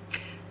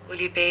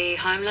 Will you be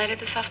home later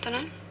this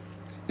afternoon?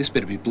 This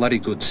better be bloody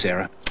good,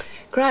 Sarah.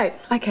 Great.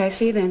 Okay,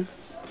 see you then.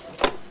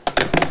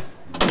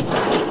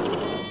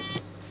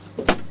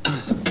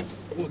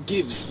 What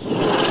gives?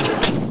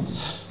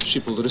 She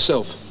pulled it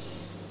herself.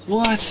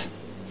 What?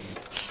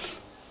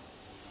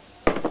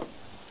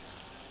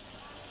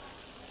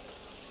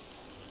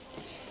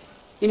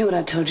 You know what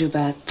I told you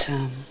about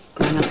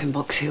growing up in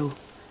Box Hill?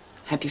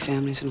 Happy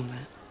families and all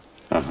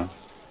that? Uh-huh.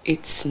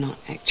 It's not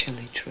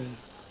actually true.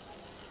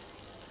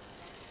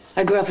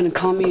 I grew up in a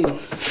commune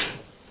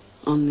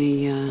on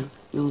the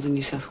northern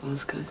New South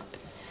Wales coast.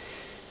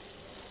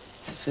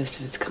 It's the first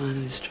of its kind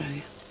in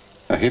Australia.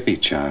 A hippie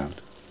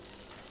child.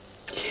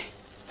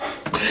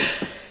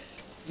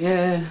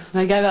 Yeah,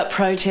 they gave up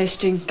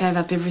protesting, gave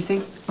up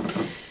everything.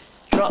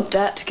 Dropped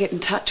out to get in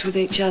touch with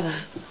each other.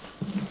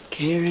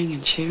 Caring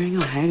and sharing,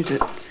 I hated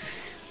it.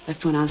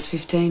 Left when I was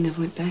 15,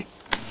 never went back.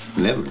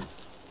 Never?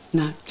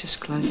 No, just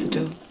closed the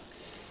door.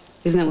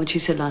 Isn't that what you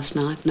said last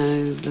night?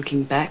 No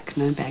looking back,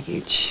 no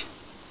baggage.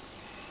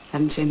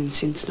 Haven't seen them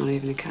since, not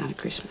even a card at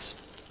Christmas.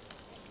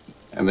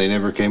 And they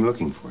never came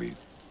looking for you?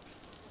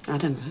 I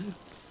don't know.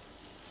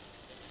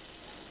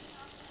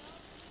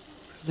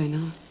 Probably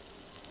not.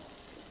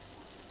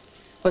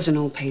 Wasn't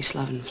all peace,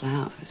 love and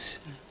flowers.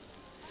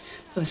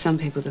 There were some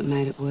people that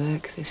made it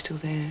work. They're still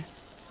there.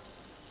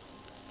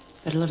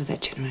 But a lot of that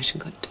generation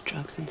got into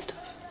drugs and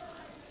stuff.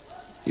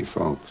 You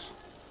folks?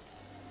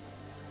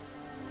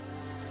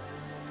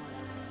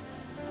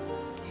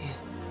 Yeah.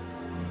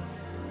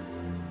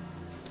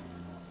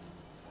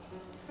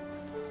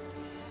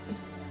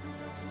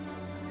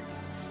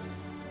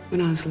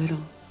 When I was little,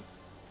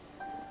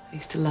 I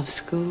used to love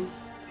school.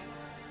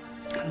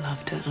 I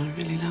loved it. I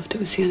really loved it. It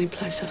was the only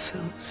place I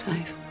felt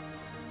safe.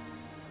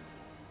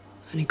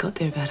 I only got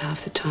there about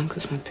half the time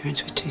because my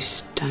parents were too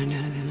stoned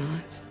out of their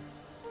minds.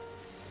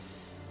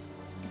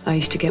 I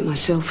used to get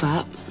myself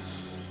up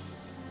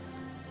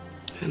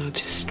and I'd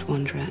just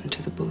wander out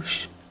into the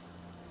bush.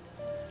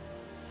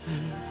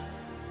 And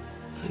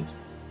I'd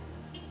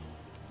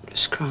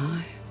just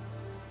cry.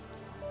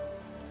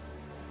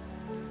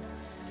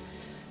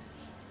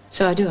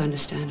 So I do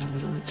understand a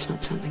little. It's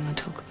not something I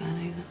talk about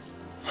either.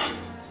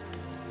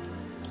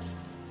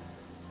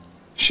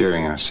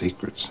 Sharing our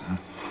secrets, huh?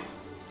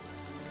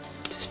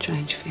 It's a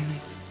strange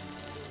feeling.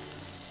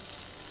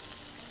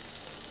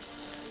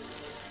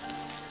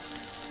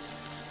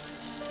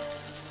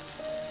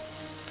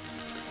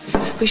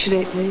 We should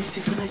eat these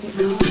before they get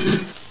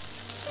cold.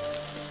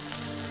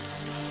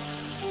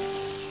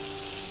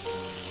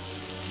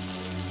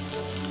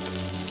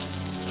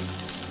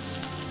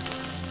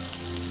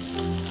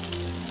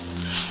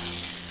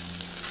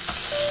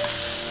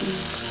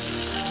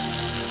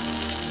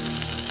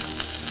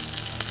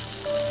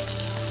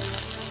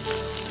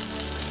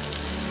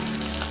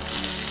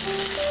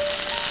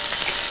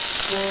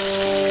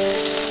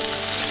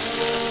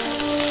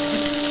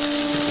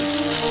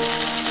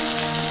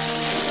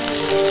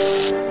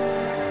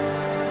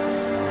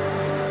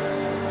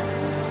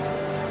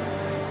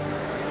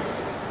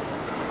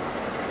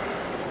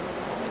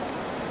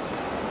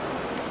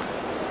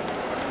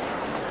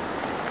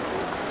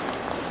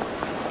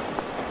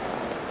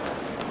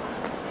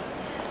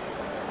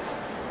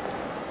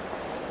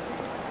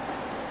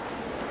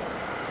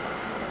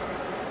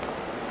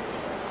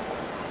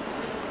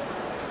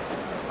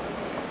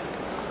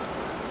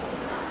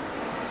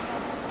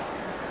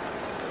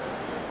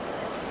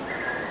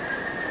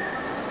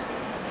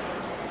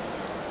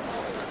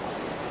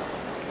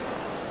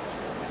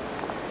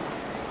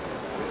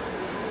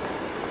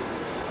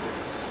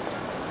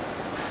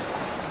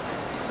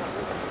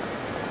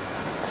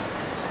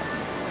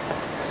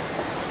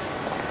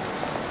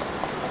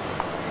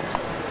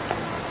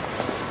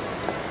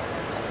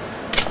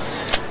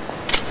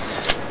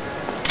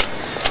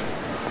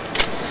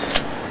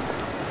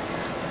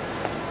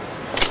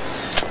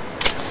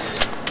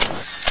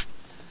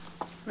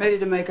 Ready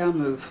to make our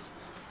move.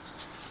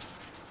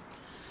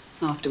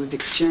 After we've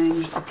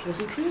exchanged the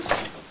pleasantries.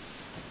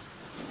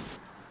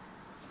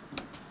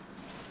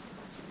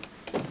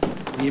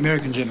 The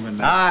American gentleman,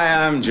 ma'am.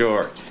 Hi, I'm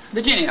George.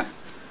 Virginia.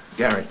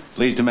 Gary.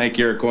 Pleased to make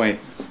your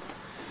acquaintance.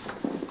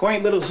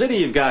 Quaint little city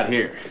you've got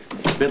here.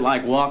 A bit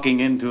like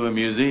walking into a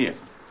museum.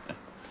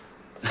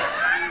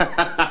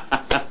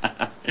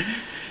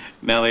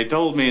 Now, they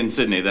told me in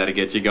Sydney that'd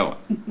get you going.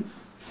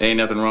 Ain't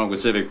nothing wrong with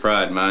civic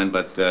pride, mind,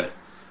 but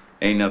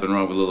ain't nothing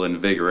wrong with a little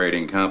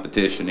invigorating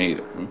competition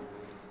either.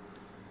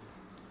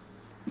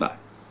 Bye.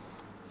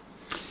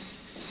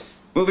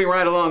 Moving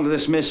right along to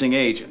this missing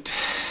agent.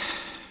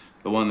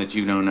 The one that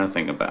you know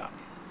nothing about.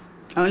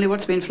 Only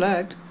what's been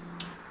flagged.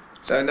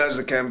 So knows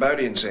the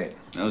Cambodian scene.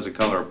 Knows the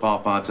color of Pol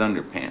Pot's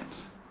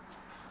underpants.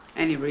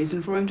 Any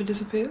reason for him to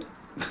disappear?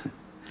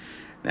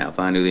 Now, if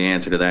I knew the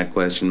answer to that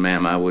question,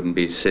 ma'am, I wouldn't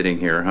be sitting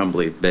here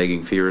humbly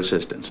begging for your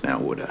assistance, now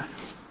would I?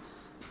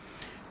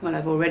 Well,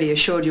 I've already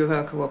assured you of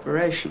our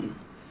cooperation.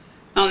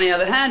 On the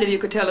other hand, if you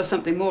could tell us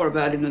something more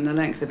about him than the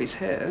length of his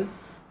hair.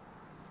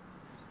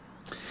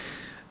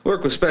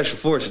 Worked with Special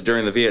Forces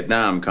during the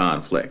Vietnam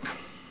conflict.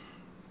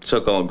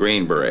 So-called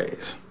Green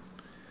Berets.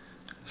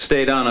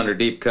 Stayed on under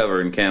deep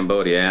cover in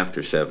Cambodia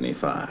after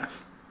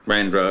 '75.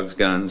 Ran drugs,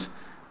 guns,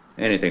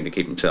 anything to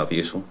keep himself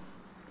useful.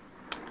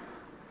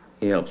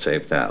 He helped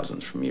save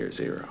thousands from year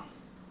zero.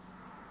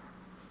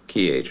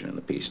 Key agent in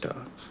the peace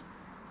talks.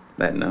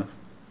 That enough?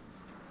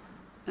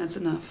 That's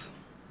enough.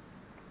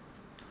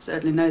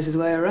 Certainly knows his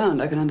way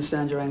around. I can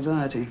understand your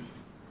anxiety.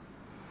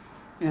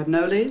 You have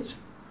no leads?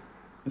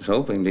 I was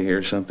hoping to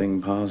hear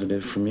something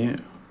positive from you.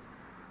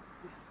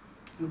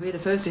 You'll be the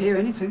first to hear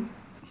anything.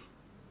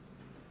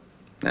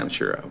 I'm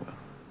sure I will.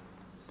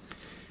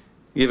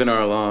 Given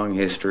our long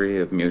history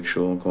of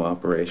mutual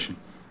cooperation.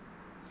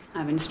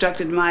 I've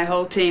instructed my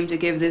whole team to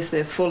give this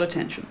their full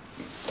attention.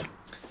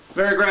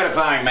 Very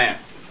gratifying, ma'am.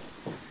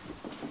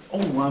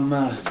 Oh,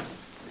 I'm,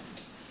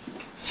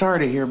 sorry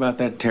to hear about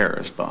that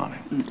terrorist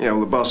bombing. Yeah,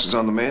 well, the boss is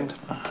on the mend.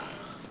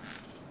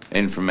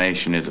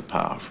 Information is a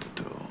powerful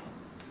tool.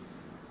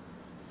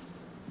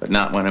 But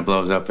not when it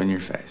blows up in your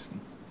face.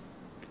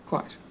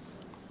 Quite.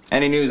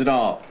 Any news at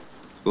all,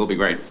 we'll be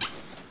grateful.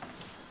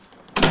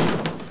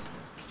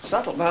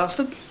 Subtle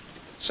bastard.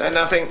 Say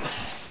nothing.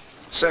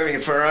 Saving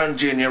it for her own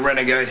junior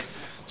renegade.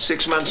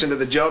 6 months into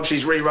the job,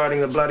 she's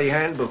rewriting the bloody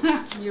handbook.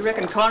 You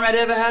reckon Conrad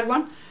ever had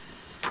one?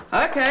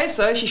 Okay,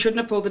 so she shouldn't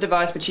have pulled the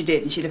device, but she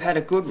did, and she'd have had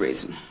a good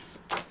reason.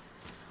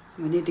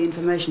 We need the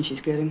information she's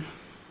getting.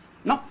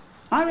 No,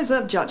 I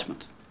reserve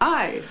judgment.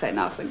 I say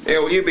nothing. Yeah,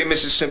 well, you be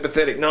Mrs.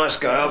 Sympathetic Nice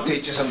Guy. I'll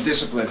teach you some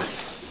discipline.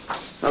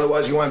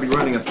 Otherwise, you won't be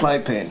running a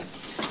playpen.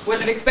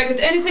 Wouldn't have expected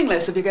anything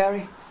less of you,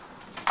 Gary.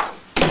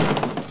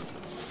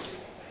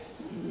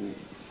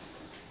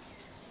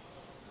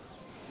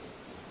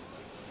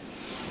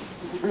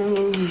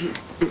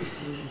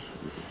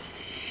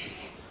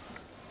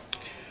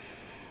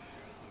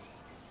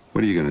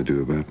 What are you going to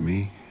do about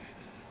me?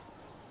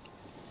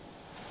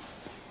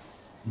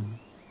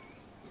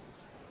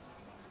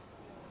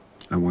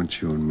 I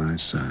want you on my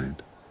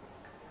side.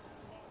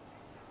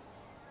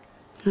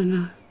 I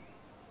know.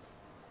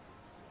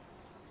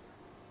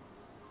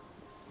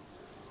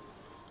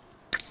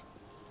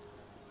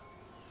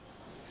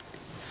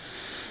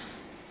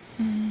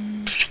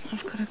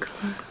 I've got to go.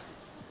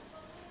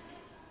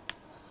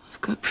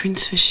 I've got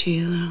Prince for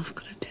Sheila. I've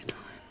got a deadline.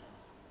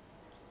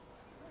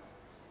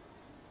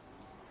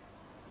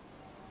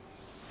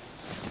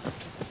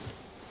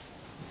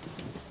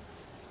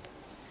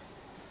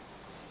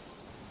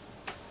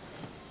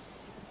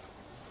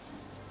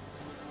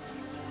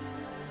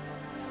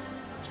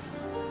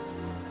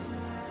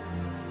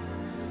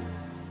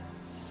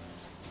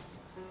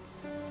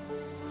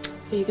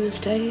 Are you going to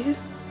stay here?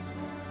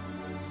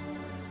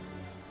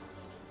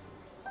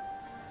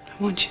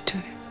 I want you to.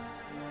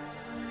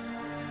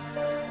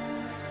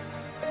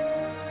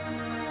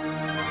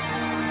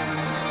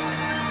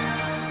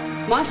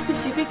 My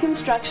specific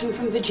instruction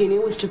from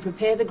Virginia was to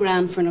prepare the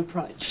ground for an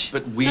approach.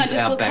 But with no, just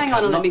our look, backup, hang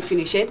on and not- let me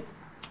finish, Ed.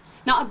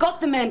 Now, I got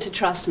the man to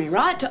trust me,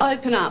 right? To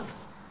open up.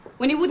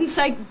 When he wouldn't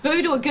say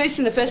boo to a goose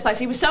in the first place,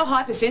 he was so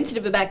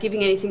hypersensitive about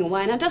giving anything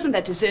away. Now, doesn't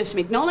that deserve some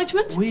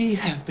acknowledgement? We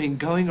have been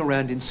going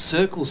around in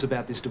circles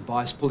about this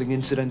device pulling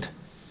incident.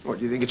 What,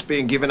 do you think it's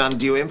being given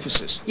undue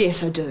emphasis?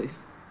 Yes, I do.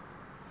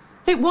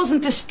 It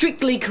wasn't the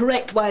strictly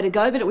correct way to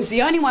go, but it was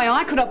the only way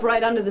I could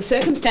operate under the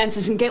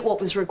circumstances and get what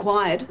was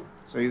required.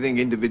 So you think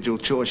individual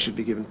choice should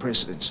be given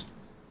precedence?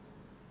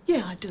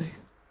 Yeah, I do.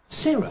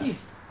 Sarah,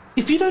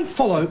 if you don't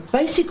follow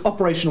basic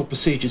operational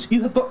procedures,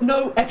 you have got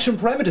no action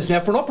parameters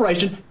now for an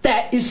operation.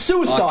 That is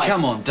suicide. Oh,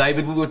 come on,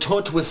 David. We were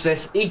taught to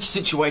assess each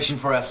situation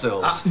for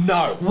ourselves.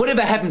 No.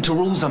 Whatever happened to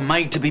rules are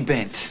made to be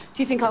bent.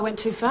 Do you think I went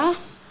too far? If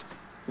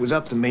it was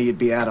up to me, you'd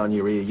be out on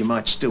your ear. You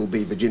might still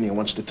be. Virginia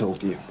wants to talk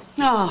to you.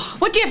 Oh,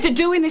 what do you have to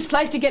do in this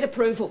place to get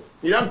approval?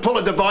 You don't pull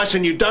a device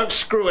and you don't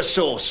screw a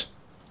sauce.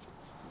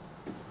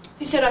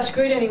 Who said I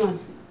screwed anyone?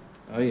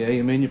 Oh, yeah,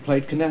 you mean you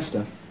played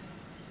canasta?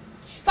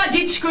 If I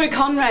did screw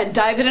Conrad,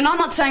 David, and I'm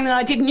not saying that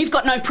I did, and you've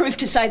got no proof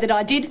to say that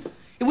I did,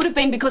 it would have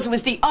been because it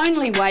was the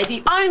only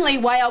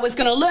way I was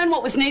going to learn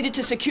what was needed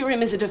to secure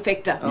him as a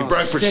defector. You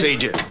broke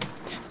procedure.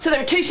 So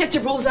there are two sets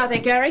of rules, are there,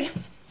 Gary?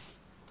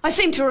 I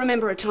seem to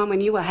remember a time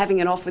when you were having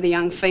it off with a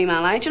young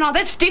female agent. Oh,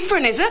 that's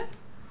different, is it?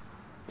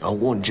 I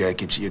warned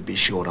Jacobs you'd be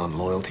short on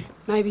loyalty.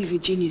 Maybe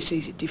Virginia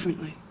sees it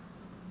differently.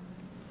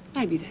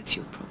 Maybe that's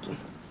your problem.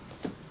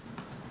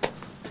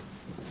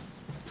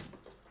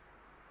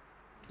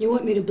 You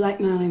want me to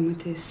blackmail him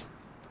with this?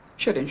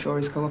 Should ensure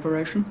his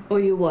cooperation. Or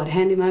you what,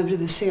 hand him over to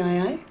the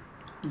CIA?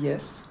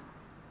 Yes.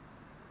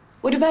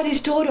 What about his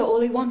daughter?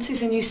 All he wants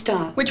is a new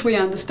start. Which we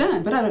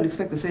understand, but I don't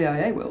expect the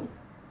CIA will.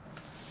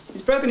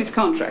 He's broken his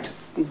contract.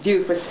 He's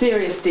due for a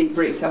serious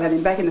debrief. They'll have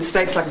him back in the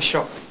States like a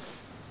shot.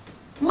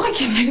 Why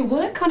get me to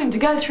work on him, to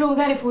go through all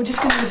that if we're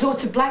just going to resort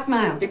to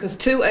blackmail? Because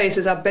two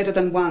aces are better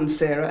than one,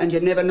 Sarah, and you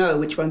never know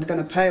which one's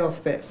going to pay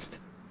off best.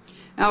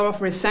 Our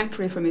offer is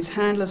sanctuary from his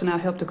handlers and our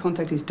help to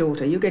contact his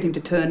daughter. You get him to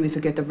turn, we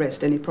forget the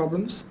rest. Any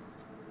problems?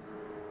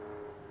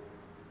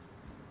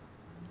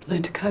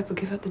 Learn to cope or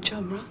give up the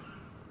job, right?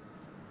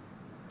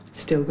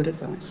 Still good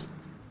advice.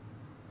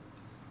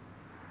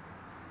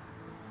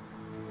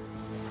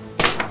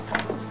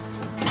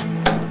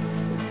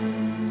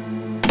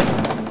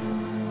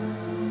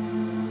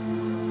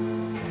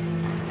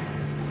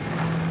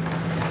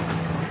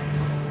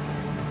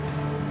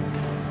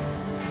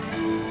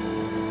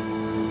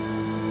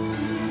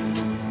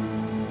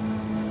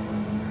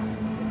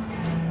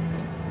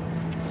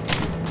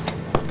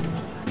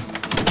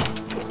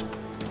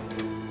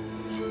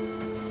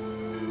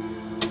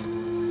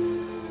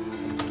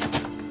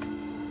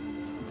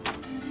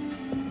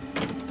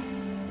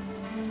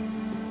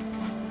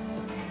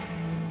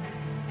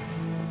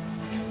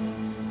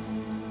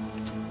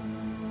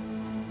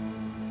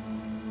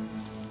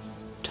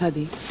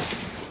 Toby.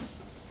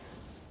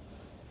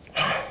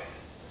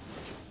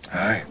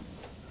 Hi.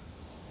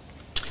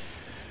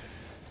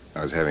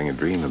 I was having a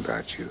dream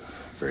about you.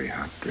 A very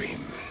hot dream.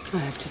 I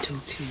have to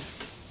talk to you.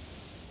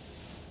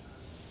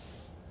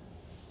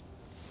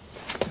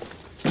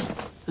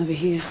 Over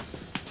here.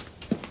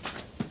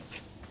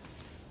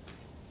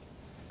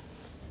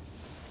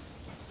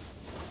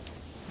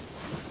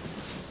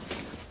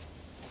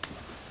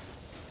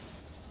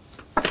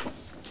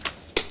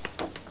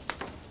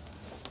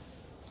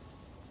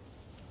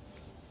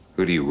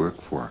 Who do you work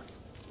for?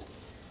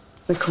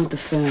 We're called the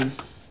firm.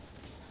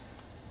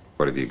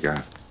 What have you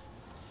got?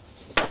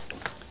 Do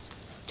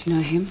you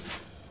know him?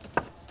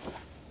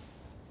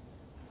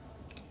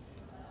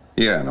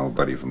 Yeah, an old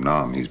buddy from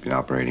Nam. He's been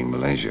operating in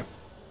Malaysia.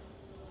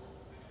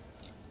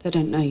 They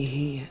don't know you're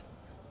here yet.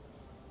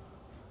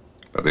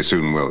 But they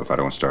soon will if I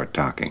don't start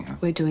talking, huh?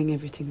 We're doing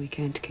everything we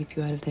can to keep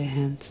you out of their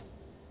hands.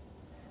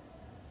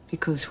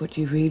 Because what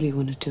you really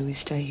want to do is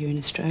stay here in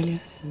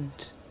Australia and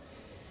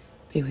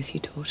be with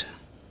your daughter.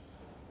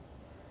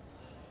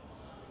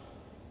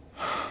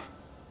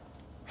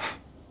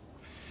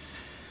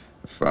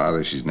 The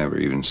father she's never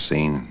even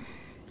seen.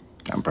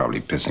 I'm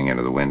probably pissing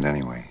into the wind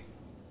anyway.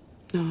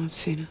 No, I've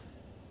seen her.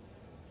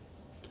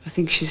 I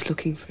think she's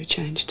looking for a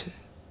change too.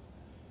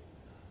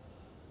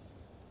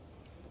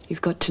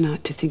 You've got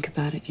tonight to think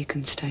about it. You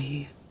can stay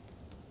here.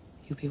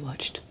 You'll be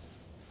watched.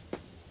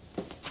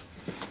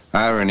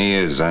 Irony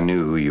is, I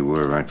knew who you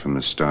were right from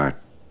the start.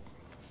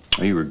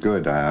 You were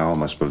good. I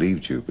almost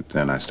believed you, but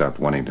then I stopped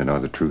wanting to know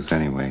the truth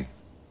anyway.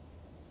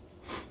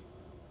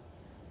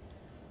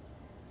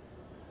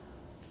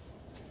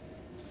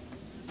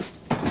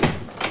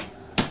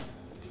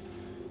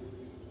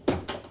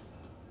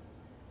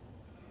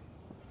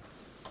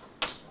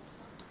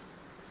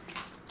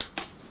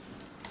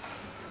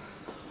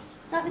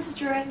 Night, Mrs.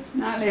 Drury.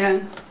 Night,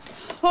 Leanne.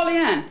 Oh,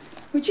 Leanne,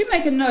 would you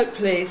make a note,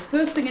 please?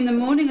 First thing in the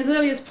morning, as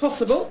early as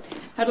possible,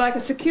 I'd like a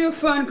secure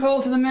phone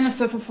call to the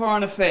Minister for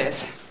Foreign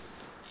Affairs.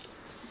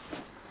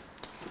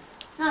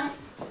 Night.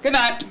 Good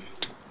night.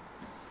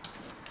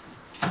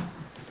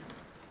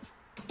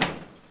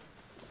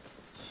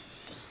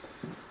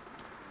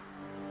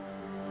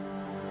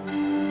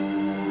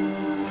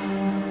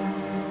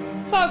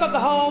 So I've got the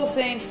whole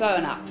scene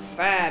sewn up.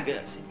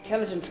 Fabulous.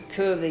 Intelligence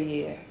coup of the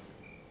year.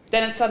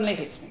 Then it suddenly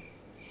hits me.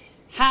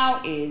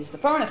 How is the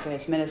Foreign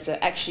Affairs Minister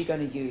actually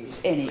going to use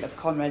any of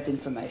Conrad's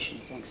information?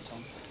 Thanks,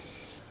 Tom.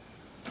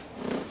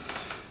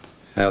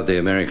 How'd the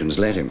Americans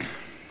let him?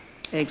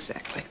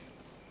 Exactly.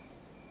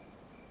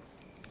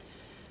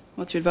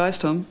 What's your advice,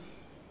 Tom?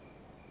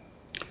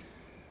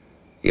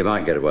 You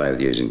might get away with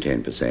using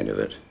 10% of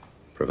it,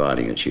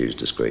 providing it's used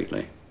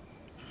discreetly.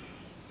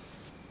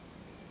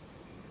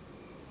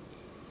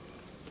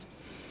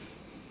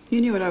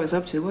 You knew what I was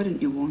up to. Why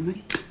didn't you warn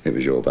me? It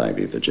was your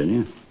baby,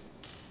 Virginia.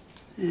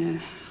 Yeah.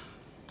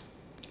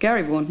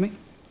 Gary warned me.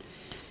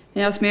 He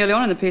asked me early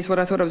on in the piece what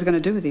I thought I was going to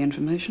do with the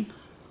information.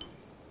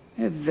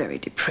 It's very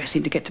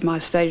depressing to get to my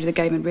stage of the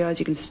game and realise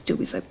you can still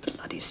be so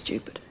bloody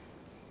stupid.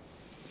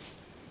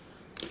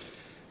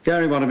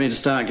 Gary wanted me to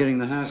start getting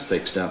the house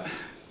fixed up.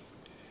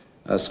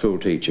 A school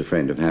teacher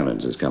friend of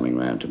Helen's is coming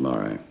round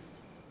tomorrow.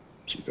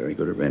 She's very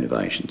good at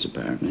renovations,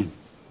 apparently.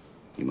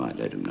 You might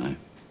let him know.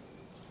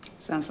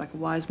 Sounds like a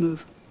wise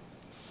move.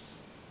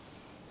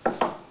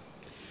 So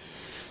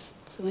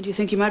when do you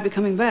think you might be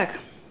coming back?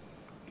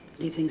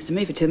 Leave things to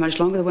me for too much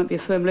longer, there won't be a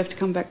firm left to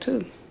come back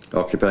to.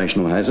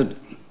 Occupational hazard.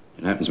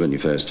 It happens when you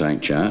first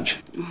take charge.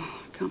 Oh,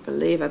 I can't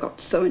believe I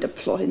got so into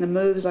plotting the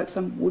moves like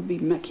some would-be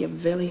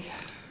Machiavelli.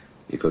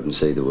 You couldn't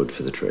see the wood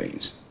for the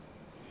trees.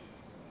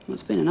 Well,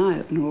 it's been an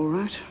eye-opener, all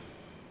right.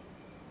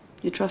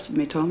 You trusted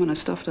me, Tom, and I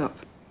stuffed up.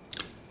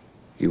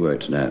 You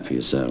worked it out for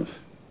yourself.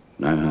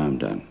 No harm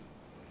done.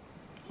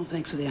 Well,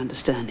 thanks for the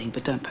understanding,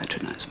 but don't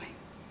patronise me.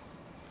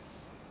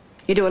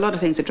 You do a lot of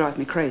things that drive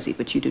me crazy,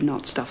 but you do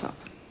not stuff up.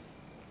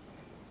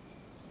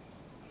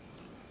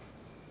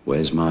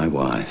 Where's my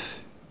wife?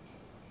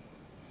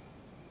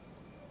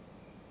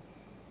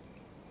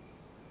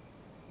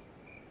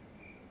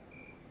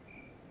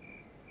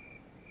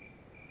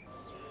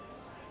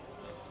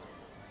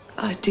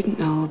 I didn't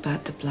know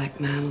about the black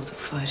man or the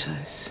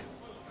photos.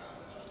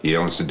 You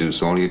don't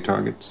seduce all your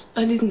targets?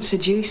 I didn't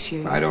seduce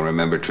you. I don't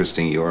remember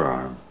twisting your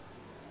arm.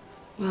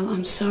 Well,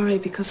 I'm sorry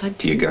because I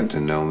didn't... You got to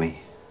know me?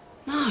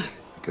 No.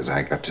 Because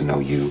I got to know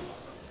you.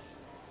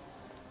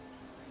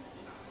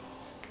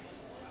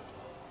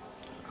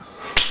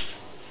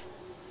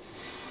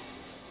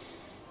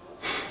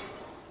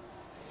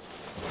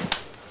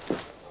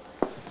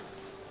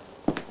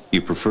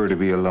 You prefer to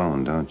be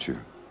alone, don't you?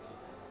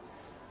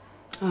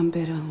 I'm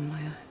better on my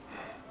own.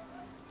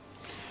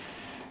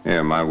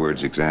 Yeah, my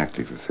words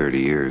exactly for 30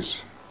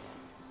 years.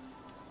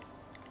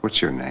 What's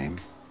your name?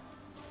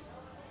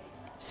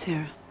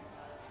 Sarah.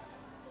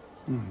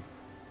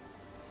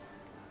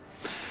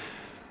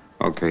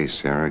 Okay,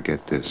 Sarah,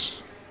 get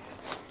this.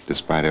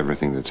 Despite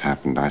everything that's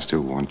happened, I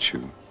still want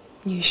you.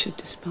 You should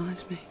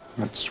despise me.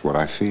 That's what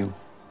I feel.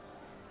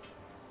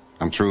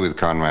 I'm through with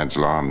Conrad's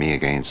law, me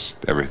against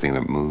everything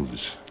that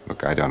moves.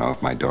 Look, I don't know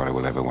if my daughter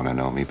will ever want to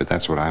know me, but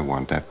that's what I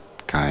want, that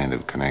kind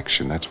of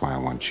connection. That's why I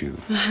want you.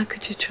 Well, how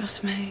could you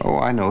trust me? Oh,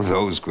 I know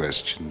those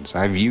questions.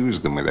 I've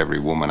used them with every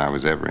woman I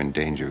was ever in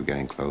danger of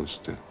getting close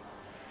to.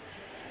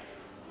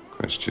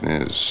 Question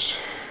is,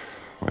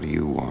 what do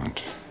you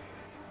want?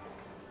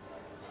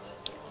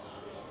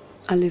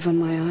 I live on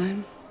my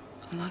own.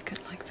 I like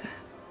it like that.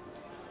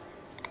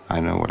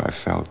 I know what I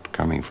felt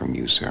coming from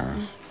you,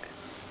 Sarah.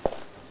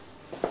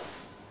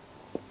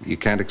 You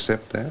can't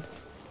accept that?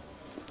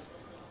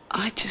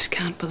 I just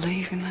can't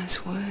believe in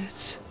those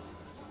words.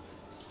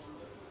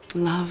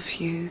 Love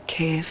you,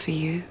 care for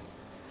you.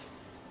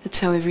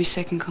 That's how every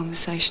second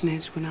conversation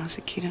ended when I was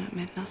a kid, and it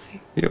meant nothing.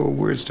 Your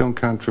words don't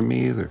count for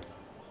me either.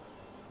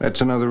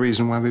 That's another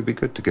reason why we'd be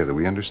good together.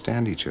 We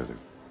understand each other.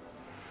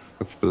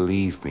 But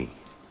believe me,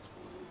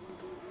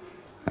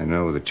 I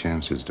know the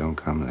chances don't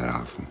come that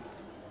often.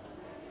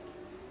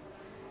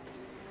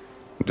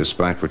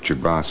 Despite what your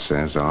boss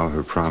says, all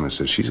her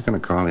promises, she's going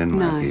to call in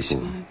my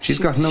people. She's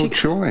got no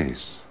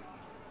choice.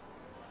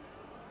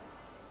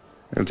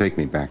 They'll take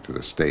me back to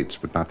the States,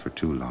 but not for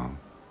too long.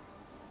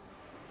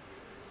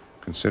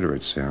 Consider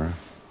it, Sarah.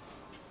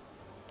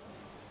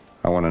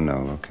 I want to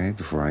know, okay,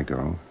 before I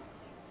go.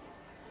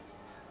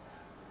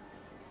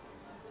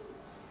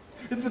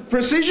 The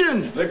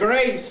precision! The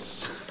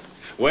grace,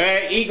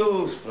 where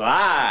eagles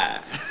fly.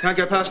 Can't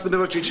go past the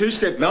military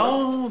two-step.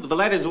 No, the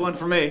ballet is the one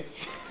for me.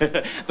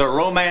 The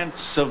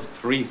romance of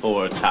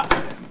 3/4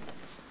 time.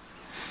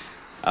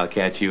 I'll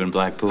catch you in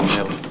Blackpool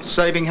Hill.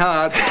 Saving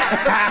hard.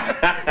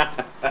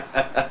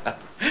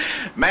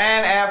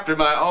 Man after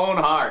my own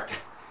heart.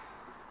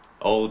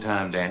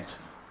 Old-time dancing.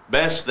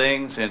 Best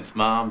thing since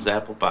Mom's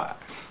apple pie.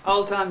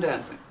 Old-time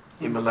dancing.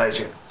 In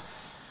Malaysia.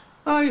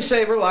 Oh, you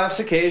savor life's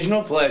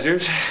occasional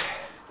pleasures.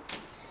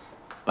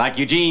 Like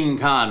Eugene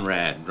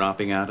Conrad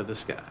dropping out of the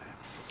sky.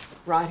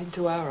 Right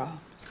into our arms.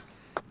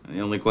 The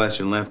only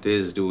question left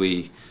is, do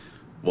we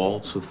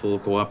waltz with full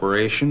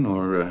cooperation,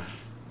 or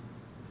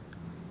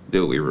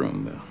do we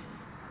room?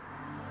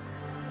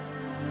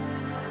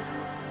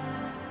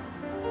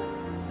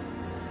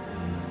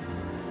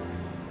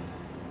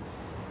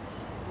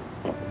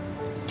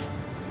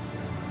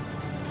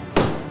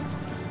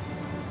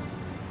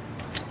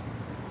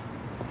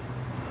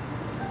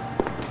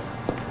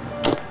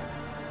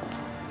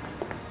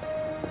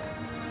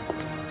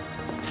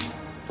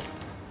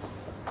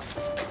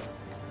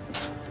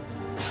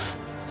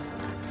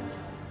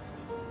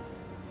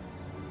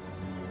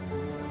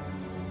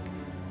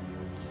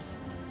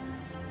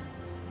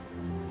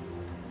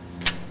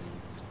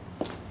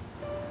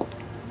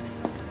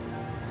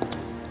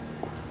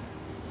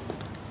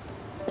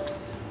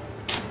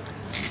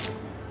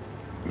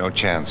 No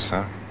chance,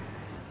 huh?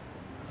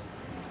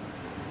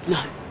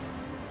 No.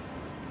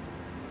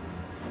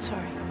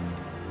 Sorry.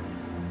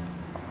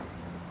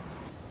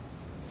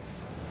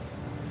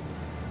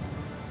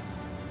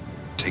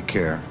 Take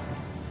care.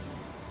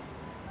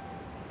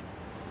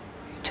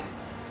 You too.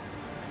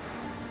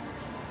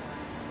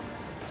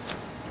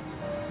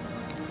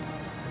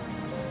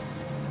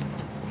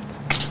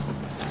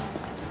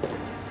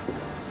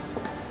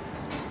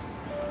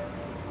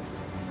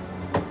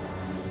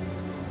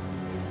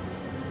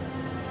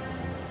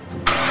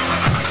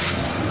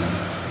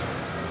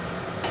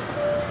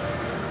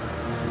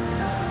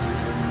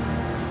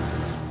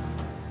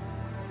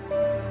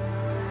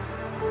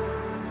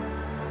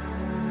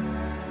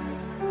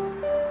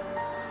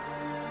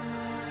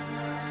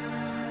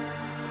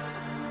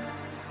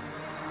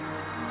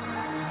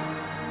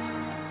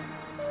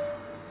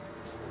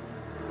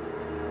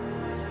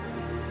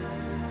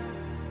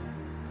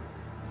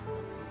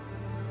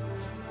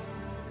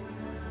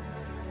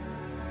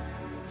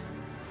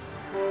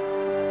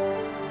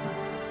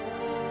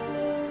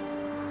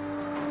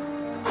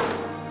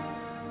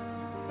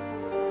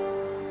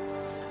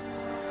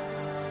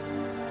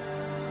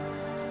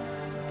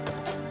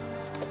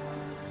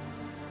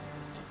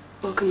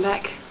 Welcome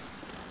back.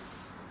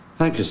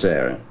 Thank you,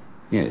 Sarah.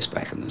 Yes,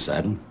 back in the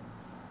saddle.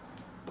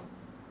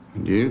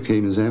 And you,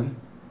 keen as ever?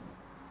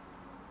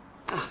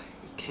 Oh,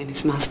 keen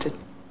as mustard.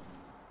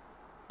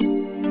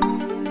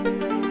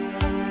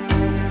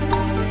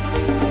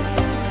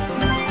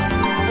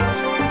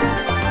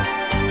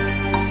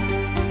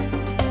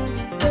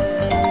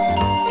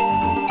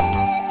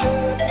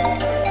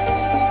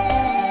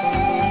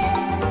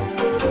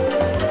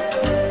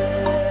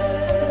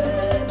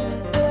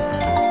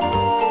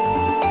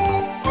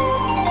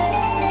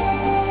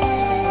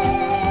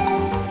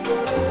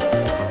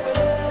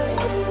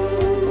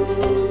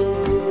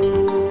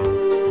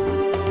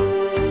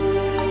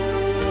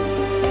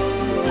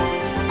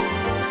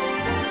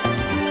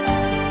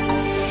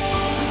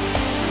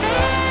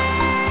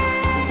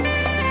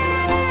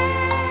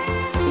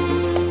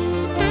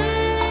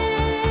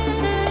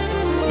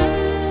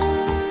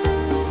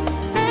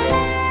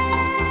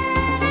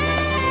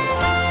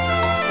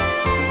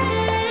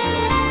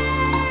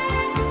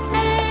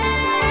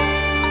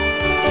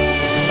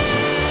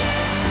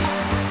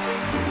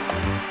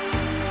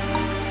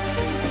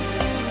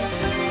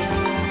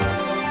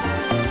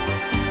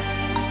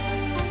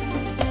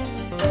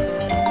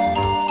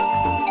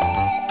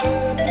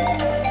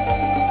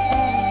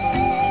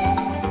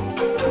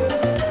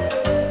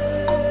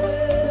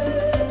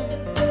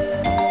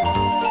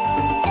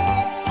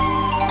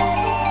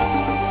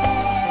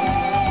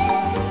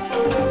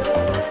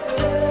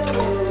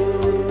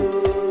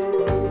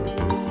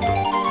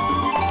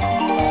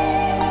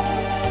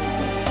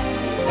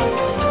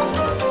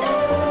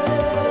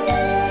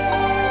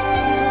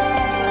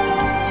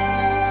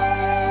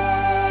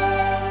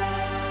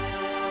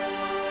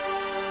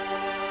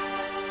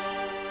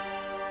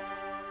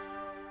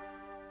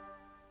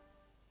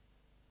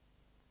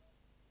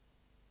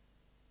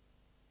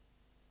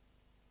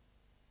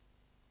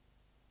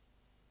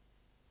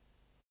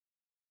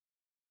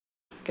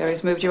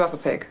 Gary's moved you up a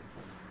peg.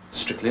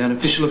 Strictly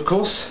unofficial, of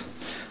course.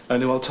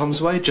 Only while Tom's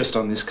away, just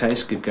on this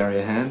case, give Gary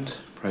a hand.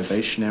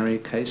 Probationary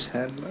case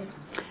handler.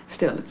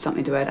 Still, it's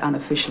something to add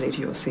unofficially to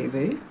your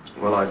CV.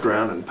 Well, I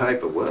drown in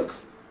paperwork.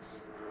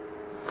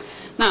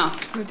 Now,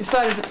 we've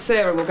decided that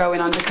Sarah will go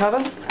in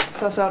undercover,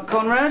 suss out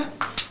Conrad,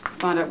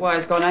 find out why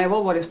he's gone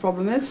AWOL, what his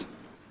problem is.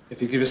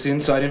 If you give us the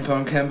inside info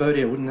on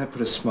Cambodia, wouldn't that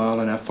put a smile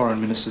on our foreign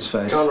minister's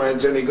face?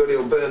 Conrad's any good,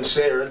 he'll burn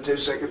Sarah in 2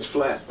 seconds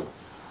flat.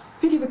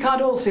 Pity we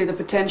can't all see the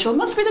potential.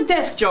 Must be the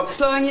desk job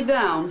slowing you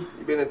down.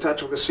 You been in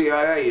touch with the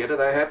CIA yet? Are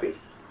they happy?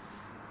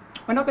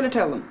 We're not going to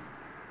tell them.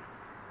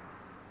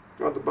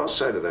 What'd the boss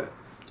say to that?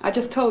 I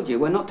just told you,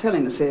 we're not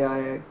telling the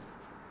CIA.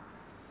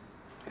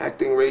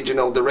 Acting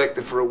regional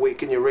director for a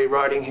week and you're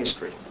rewriting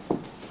history.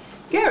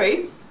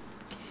 Gary,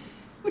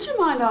 would you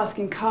mind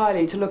asking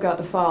Kylie to look out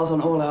the files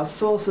on all our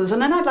sources,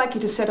 and then I'd like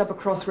you to set up a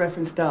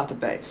cross-reference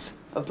database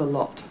of the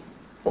lot.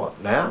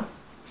 What, now?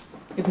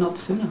 If not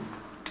sooner.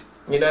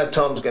 You know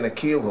Tom's going to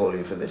keelhaul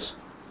you for this.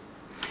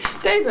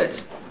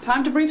 David,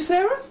 time to brief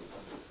Sarah?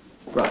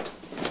 Right.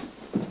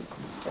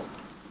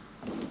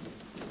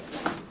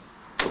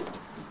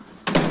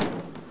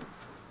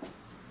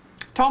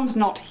 Tom's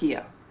not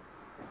here.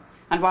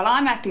 And while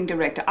I'm acting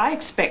director, I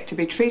expect to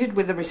be treated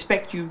with the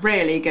respect you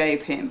rarely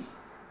gave him.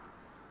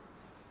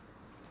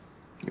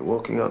 You're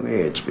walking on the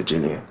edge,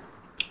 Virginia.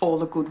 All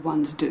the good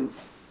ones do.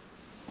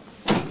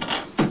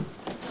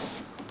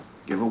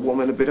 Give a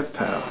woman a bit of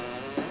power.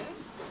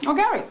 Oh,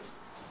 Gary,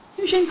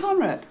 Eugene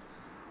Conrad.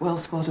 Well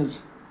spotted.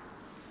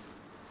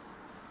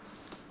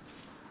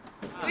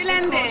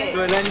 Willende.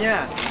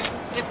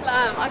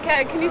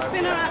 Okay, can you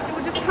spin around?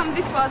 We'll just come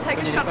this way. I'll take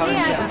a shot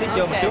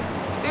here. Okay.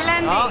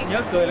 Willende.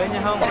 Nhớ cười lên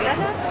nha không?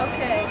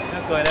 Okay.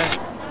 Nhớ cười lên.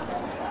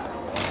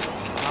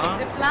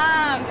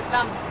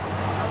 Diplam.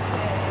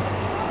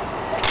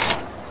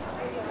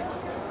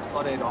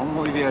我哋黨妹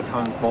啲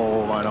唱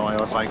播埋來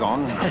我細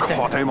講，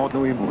我睇我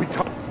都會每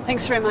輯。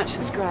 Thanks very much,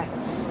 that's great.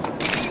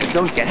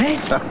 Don't get it.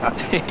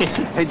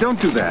 Hey, don't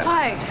do that.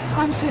 Hi,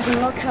 I'm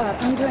Susan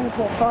Lockhart. I'm doing a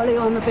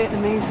portfolio on the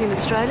Vietnamese in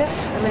Australia.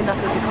 I'll end up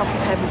as a coffee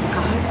table book,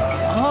 I hope.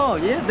 Oh,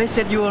 yeah, they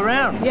said you were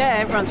around. Yeah,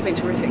 everyone's been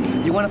terrific.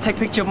 You want to take a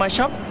picture of my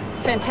shop?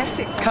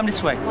 Fantastic. Come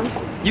this way.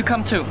 Wonderful. You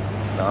come too.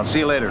 I'll see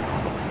you later.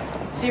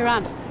 See you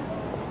around.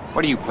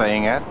 What are you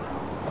playing at?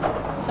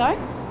 Sorry?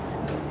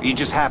 You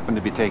just happened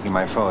to be taking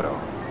my photo.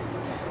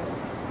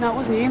 No, it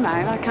wasn't you,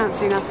 mate. I can't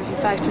see enough of your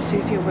face to see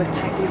if you're worth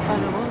taking a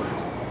photo of.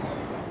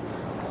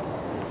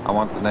 I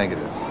want the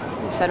negative.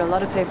 You say to a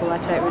lot of people I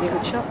take really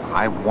good shots.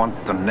 I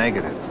want the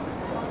negative.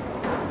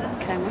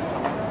 Okay, mate.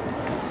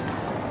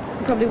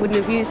 You probably wouldn't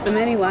have used them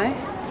anyway.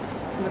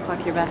 You look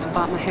like you're about to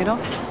bite my head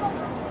off.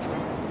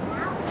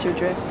 What's your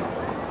address?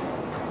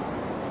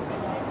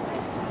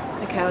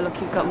 Okay, well, look,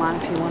 you've got mine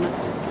if you want it.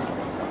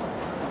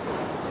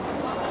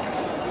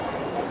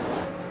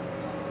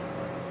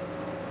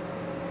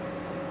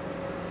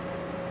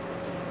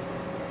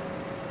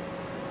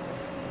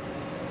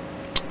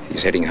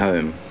 He's heading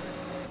home.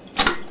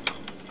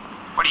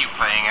 What are you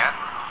playing at?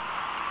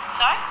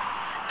 Sorry?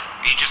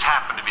 You just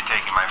happened to be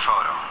taking my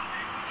photo.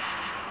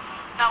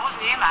 No, it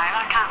wasn't you, mate.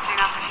 I can't see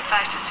enough of your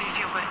face to see if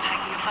you're worth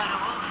taking a photo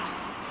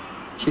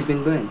of. She's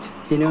been burnt.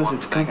 He knows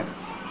it's covered.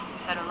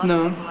 So do a lot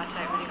No. of people I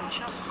take really good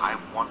shots. I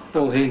want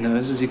All he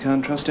knows is he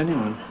can't trust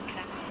anyone.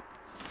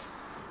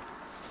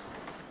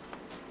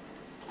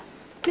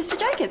 Mr.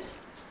 Jacobs,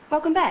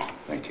 welcome back.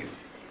 Thank you.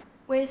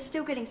 We're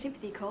still getting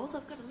sympathy calls.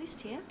 I've got a list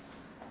here.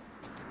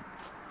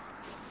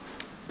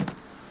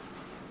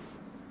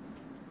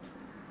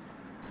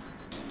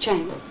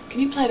 Jane,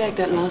 can you play back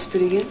that last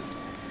bit again?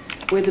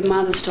 Where the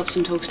mother stops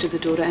and talks to the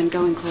daughter, and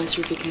go in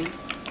closer if you can.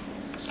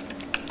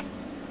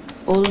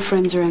 All her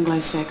friends are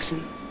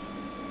Anglo-Saxon.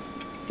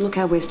 Look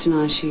how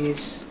westernised she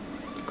is.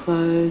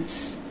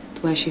 Clothes,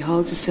 the way she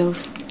holds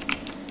herself.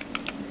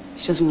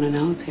 She doesn't want to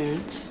know her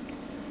parents.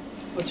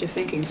 What's your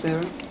thinking,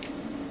 Sarah?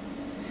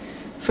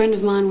 A friend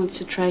of mine wants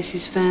to trace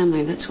his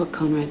family. That's what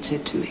Conrad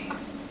said to me.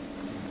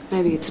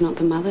 Maybe it's not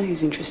the mother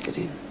he's interested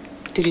in.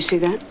 Did you see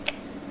that?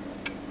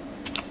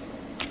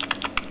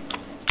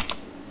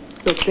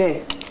 Look,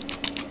 there.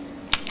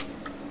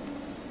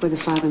 Where the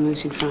father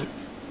moves in front.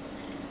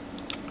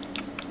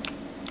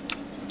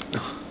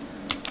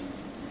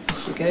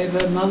 She gave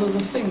her mother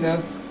the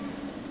finger.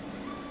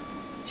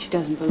 She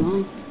doesn't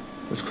belong.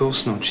 Of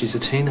course not. She's a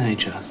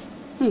teenager.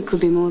 It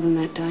could be more than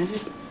that,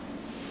 David.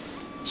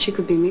 She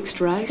could be mixed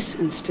race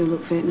and still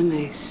look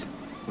Vietnamese.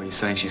 What are you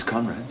saying, she's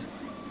Conrad's?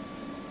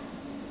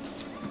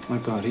 My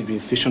God, he'd be a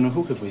fish on a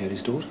hook if we had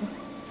his daughter.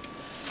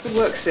 Good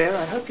work, Sarah.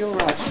 I hope you're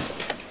right.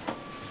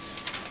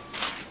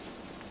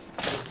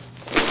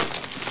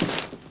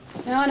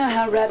 Now I know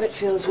how Rabbit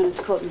feels when it's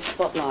caught in the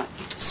spotlight.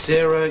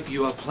 Sarah,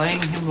 you are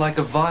playing him like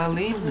a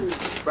violin.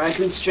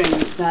 Broken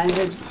strings,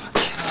 David.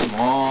 Come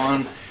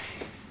on.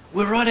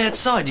 We're right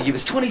outside. You give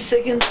us 20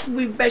 seconds,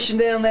 we're bashing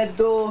down that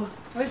door.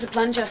 Where's the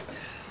plunger?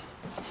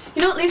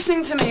 You're not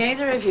listening to me,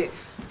 either of you.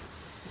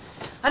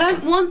 I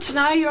don't want to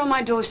know you're on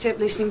my doorstep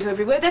listening to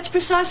every word. That's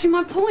precisely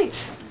my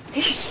point.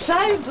 He's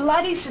so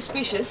bloody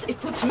suspicious, it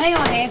puts me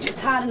on edge.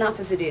 It's hard enough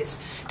as it is.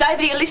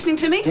 David, are you listening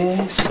to me?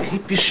 Yes,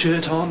 keep your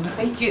shirt on.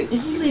 Thank you. Are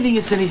you leaving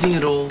us anything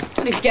at all?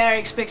 What if Gary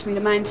expects me to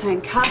maintain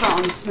cover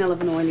on the smell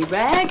of an oily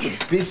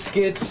rag?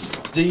 Biscuits,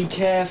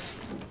 decaf,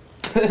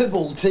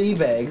 herbal tea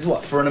bags.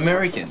 What, for an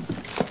American?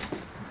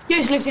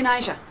 You's lived in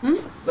Asia, hmm?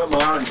 Not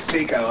my orange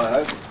Pico,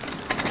 I hope.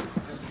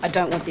 I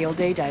don't want the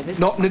LD, David.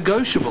 Not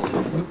negotiable.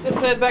 Just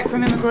heard back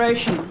from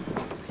immigration.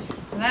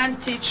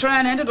 Lanty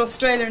Tran entered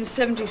Australia in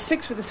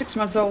 '76 with a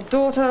 6-month-old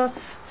daughter,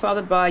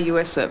 fathered by a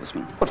US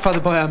serviceman. What,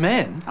 fathered by our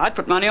man? I'd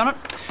put money on it.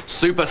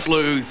 Super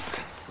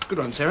sleuth. Good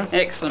one, Sarah.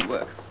 Excellent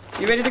work.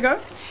 You ready to go?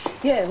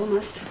 Yeah,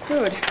 almost.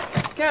 Good.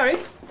 Gary,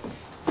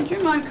 would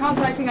you mind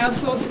contacting our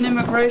source in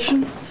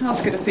immigration?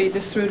 Ask her to feed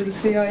this through to the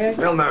CIA.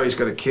 They'll know he's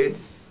got a kid.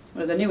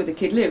 Well, if they knew where the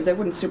kid lived, they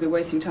wouldn't still be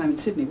wasting time in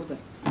Sydney, would they?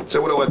 So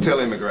what do I tell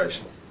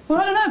immigration?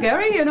 Well, I don't know,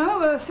 Gary. You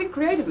know, think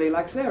creatively,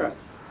 like Sarah.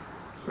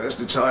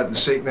 First it's hide and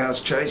seek, now it's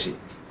chasey.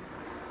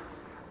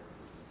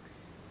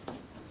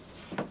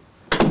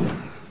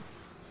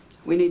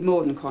 We need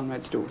more than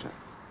Conrad's daughter.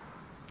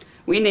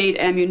 We need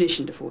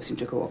ammunition to force him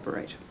to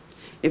cooperate.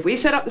 If we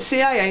set up the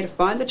CIA to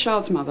find the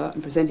child's mother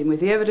and present him with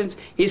the evidence,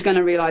 he's going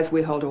to realise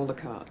we hold all the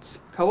cards.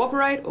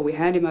 Cooperate, or we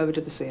hand him over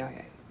to the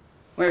CIA.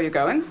 Where are you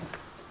going?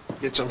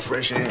 Get some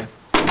fresh air.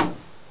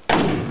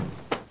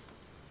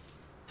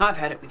 I've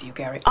had it with you,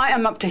 Gary. I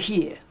am up to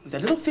here with the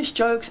little fish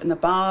jokes and the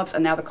barbs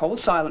and now the cold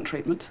silent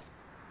treatment.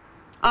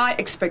 I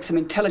expect some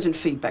intelligent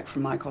feedback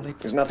from my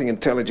colleagues. There's nothing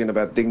intelligent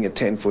about digging a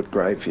 10-foot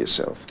grave for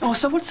yourself. Oh,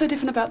 so what's so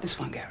different about this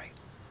one, Gary?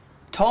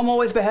 Tom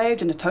always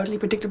behaved in a totally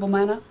predictable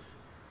manner.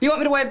 You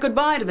want me to wave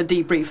goodbye to the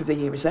debrief of the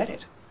year, is that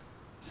it?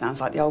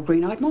 Sounds like the old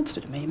green-eyed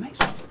monster to me, mate.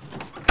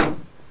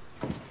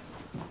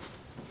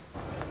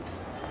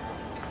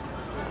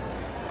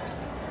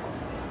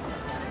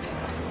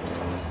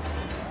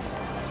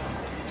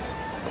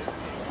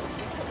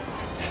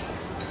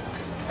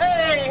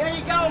 Hey, how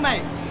you going,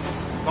 mate?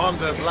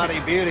 Tom's a bloody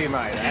beauty,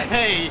 mate. Eh?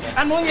 Hey,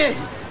 McMillian.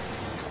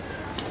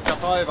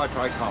 Stop over,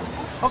 try come.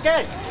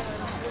 Okay.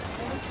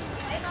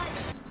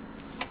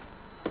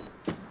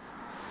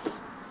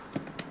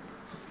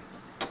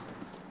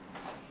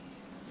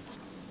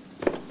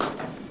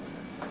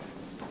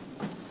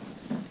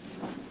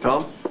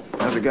 Tom,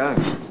 how's it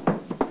going?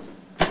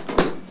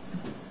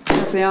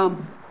 How's the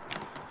arm?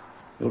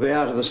 You'll be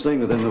out of the sling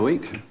within the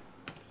week.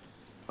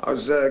 I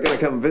was going to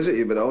come visit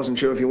you, but I wasn't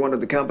sure if you wanted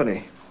the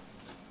company.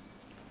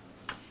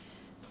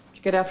 Did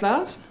you get our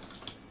flowers?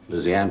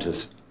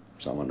 Lysianthus,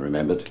 someone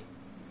remembered.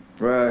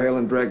 Well,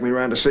 Helen dragged me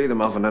round to see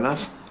them often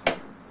enough.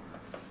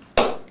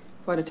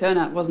 Quite a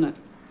turnout, wasn't it?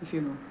 The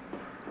funeral.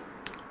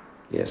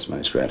 Yes,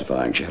 most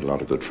gratifying. She had a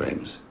lot of good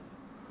friends.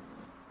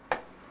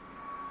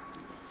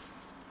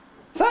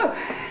 So,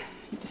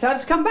 you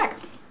decided to come back.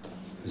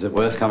 Is it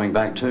worth coming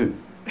back to?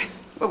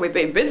 Well, we've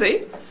been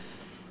busy.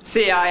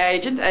 CIA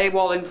agent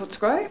AWOL in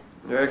Footscray.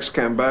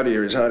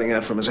 Ex-Cambodia is hiding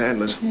out from his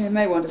handlers. Yeah,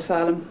 may want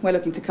asylum. We're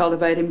looking to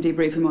cultivate him,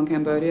 debrief him on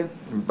Cambodia.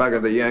 And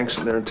bugger the Yanks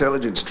and their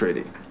intelligence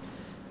treaty.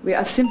 We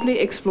are simply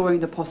exploring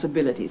the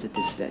possibilities at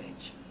this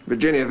stage.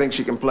 Virginia thinks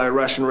she can play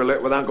Russian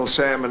roulette with Uncle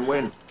Sam and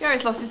win.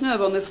 Gary's lost his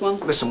nerve on this one.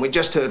 Listen, we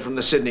just heard from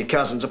the Sydney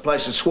cousins. The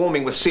place is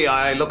swarming with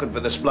CIA looking for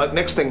this bloke.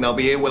 Next thing they'll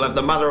be here, we'll have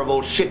the mother of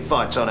all shit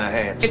fights on our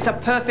hands. It's a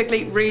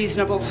perfectly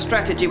reasonable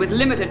strategy with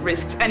limited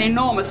risks and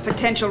enormous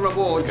potential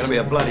rewards. It's going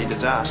to be a bloody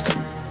disaster.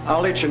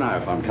 I'll let you know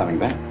if I'm coming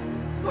back.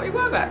 Thought you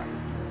were back.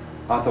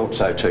 I thought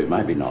so too,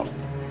 maybe not.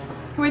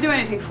 Can we do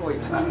anything for you?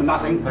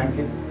 Nothing, thank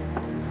you.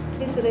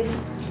 Here's the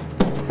list.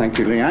 Thank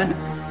you,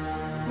 Le-Nguyen.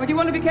 Would you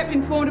want to be kept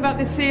informed about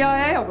this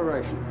CIA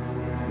operation?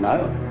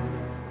 No.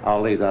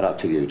 I'll leave that up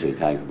to you two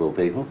capable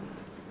people.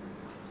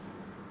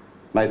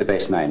 May the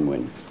best man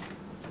win.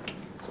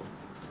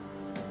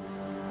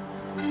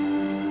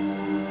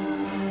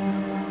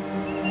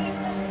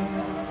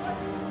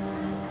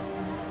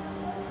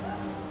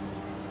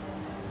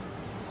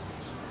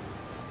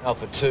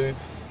 Alpha 2,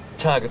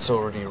 target's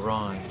already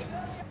arrived.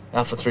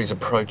 Alpha 3's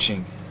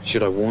approaching.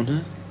 Should I warn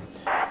her?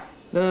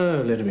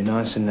 No, let it be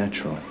nice and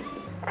natural.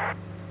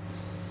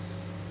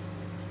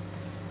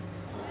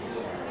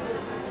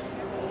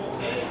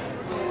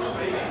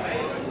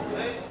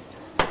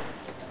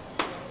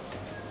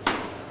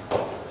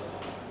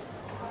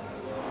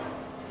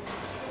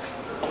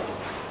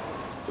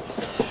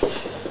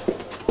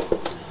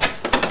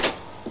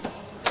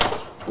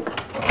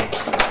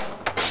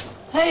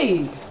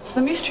 Hey, it's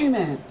the mystery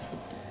man.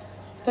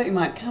 I thought you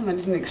might come. I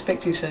didn't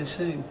expect you so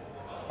soon.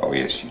 Oh,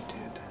 yes, you did.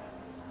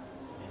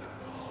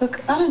 Look,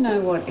 I don't know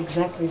what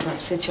exactly has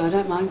upset you. I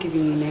don't mind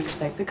giving you next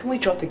back, but can we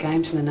drop the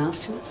games and the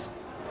nastiness?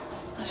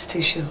 Life's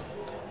too short.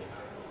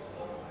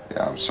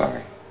 Yeah, I'm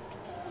sorry.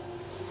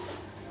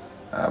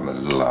 I'm a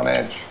little on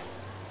edge.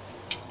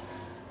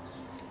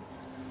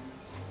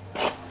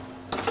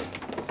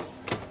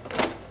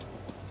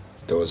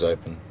 Door's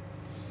open.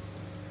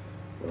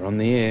 We're on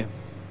the air.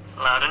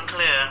 Loud and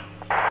clear.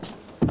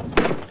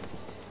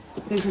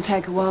 These will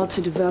take a while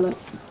to develop.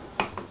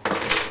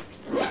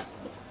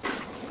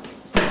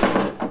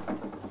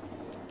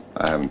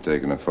 I haven't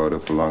taken a photo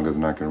for longer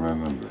than I can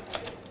remember.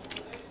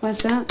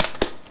 What's that?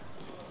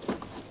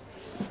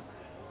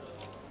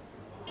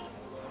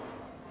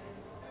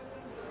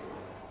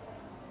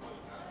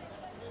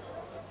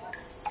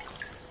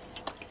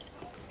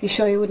 You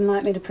sure you wouldn't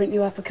like me to print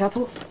you up a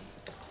couple?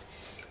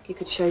 You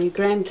could show your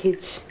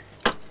grandkids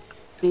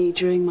me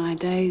during my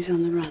days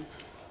on the run.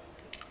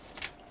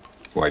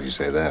 Why'd you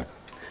say that?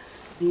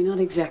 You're not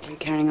exactly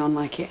carrying on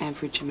like your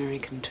average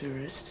American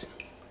tourist.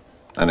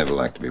 I never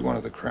liked to be one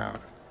of the crowd.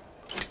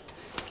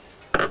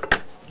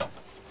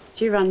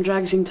 Do you run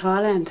drugs in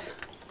Thailand?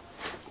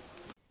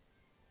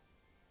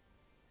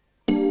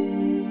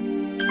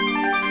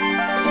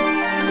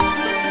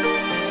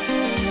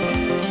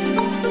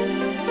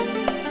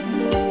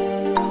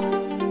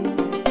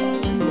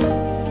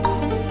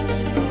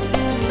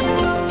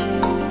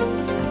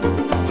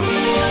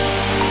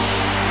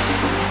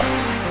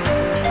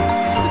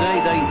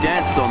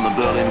 On the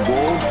Berlin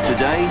Wall,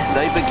 today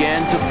they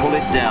began to pull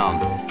it down.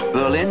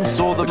 Berlin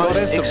saw the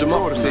most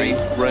extraordinary...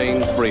 democracy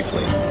reigned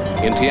briefly.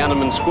 In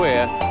Tiananmen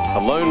Square, a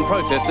lone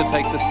protester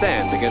takes a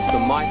stand against the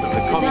might of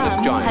the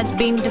communist giant. Has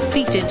been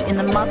defeated in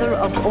the mother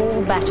of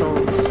all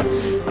battles,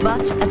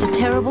 but at a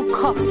terrible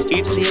cost.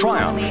 It's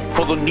triumph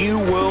for the new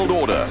world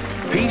order.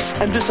 Peace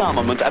and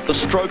disarmament at the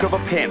stroke of a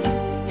pen.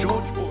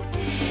 George Bush.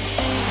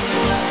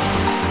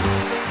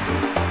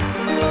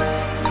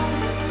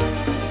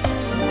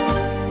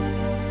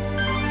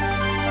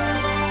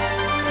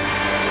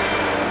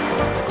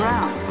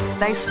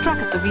 They struck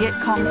at the Viet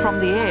Cong from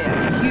the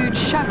air, huge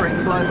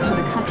shuddering blows to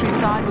the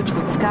countryside which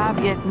would scar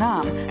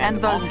Vietnam and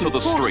those onto who the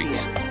fought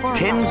streets. here.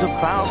 Tens of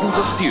thousands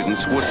of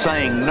students were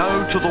saying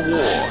no to the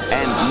war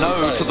and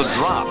no to the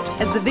draft.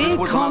 As the Viet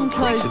Cong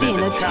closed in,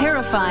 a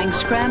terrifying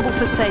scramble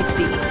for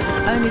safety.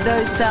 Only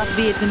those South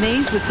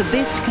Vietnamese with the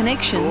best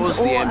connections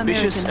Because or the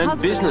ambitious American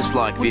and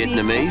business-like would be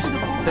Vietnamese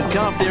have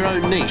carved their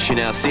own niche in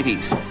our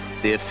cities.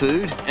 Their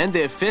food and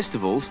their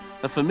festivals,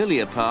 a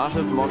familiar part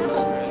of modern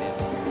Australia.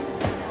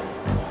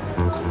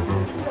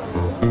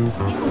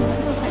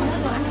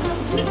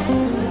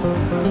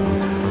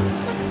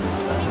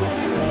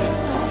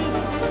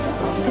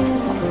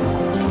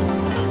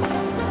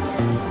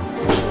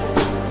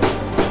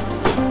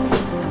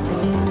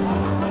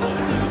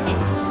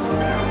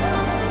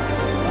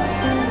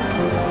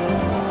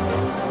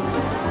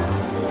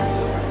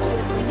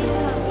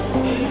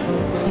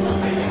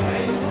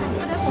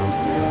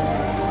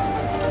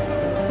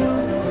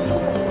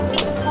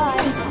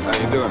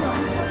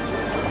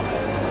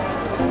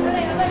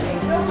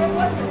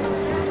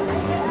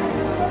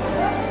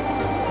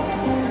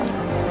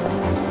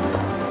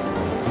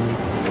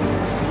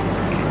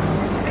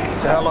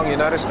 So how long you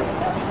noticed him?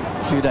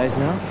 A few days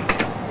now.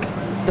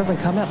 Doesn't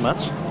come out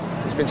much.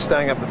 He's been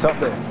staying up the top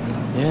there.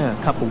 Yeah,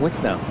 a couple of weeks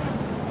now.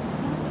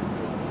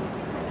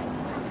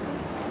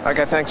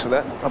 Okay, thanks for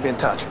that. I'll be in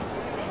touch.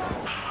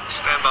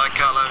 Stand by,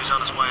 Carlo. He's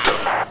on his way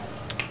out.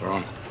 We're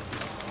on.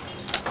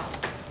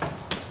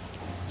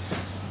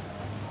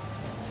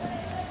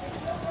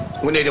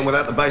 We need him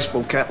without the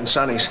baseball cap and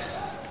sunnies.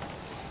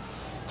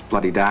 It's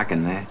bloody dark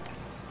in there.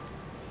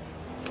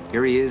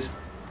 Here he is.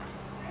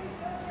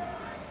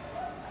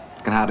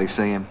 can hardly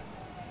see him.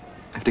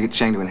 I have to get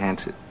Cheng to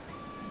enhance it.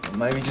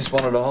 Maybe he just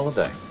wanted a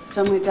holiday.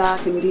 Somewhere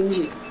dark and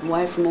dingy,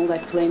 away from all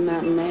that clean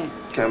mountain air.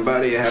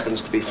 Cambodia happens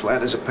to be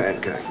flat as a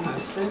pancake.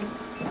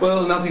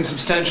 Well, nothing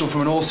substantial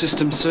from an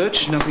all-system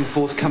search, nothing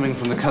forthcoming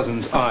from the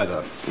cousins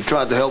either. You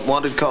tried to help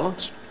wanted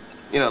columns?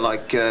 You know,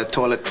 like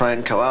toilet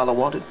train koala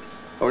wanted?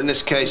 Or in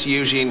this case,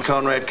 Eugene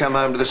Conrad come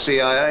home to the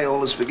CIA,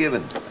 all is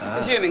forgiven.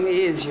 Assuming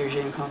he is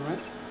Eugene Conrad.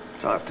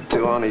 5 to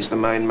 2 on, he's the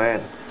main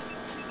man.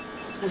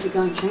 How's it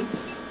going, Cheng?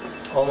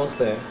 Almost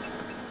there.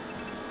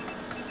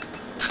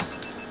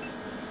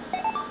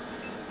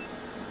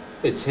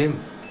 It's him.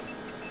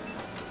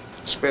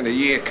 Spent a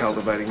year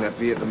cultivating that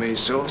Vietnamese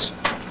sauce.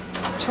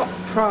 Top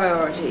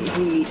priority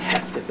he'd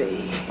have to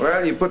be.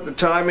 Well, you put the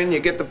time in, you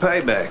get the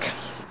payback.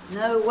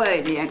 No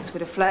way the Yanks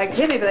would have flagged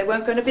him if they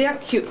weren't going to be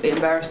acutely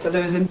embarrassed to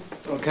lose him.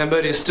 Well,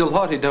 Cambodia's still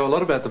hot. He'd know a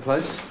lot about the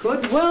place.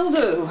 Could well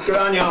do. Good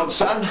on you, old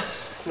son.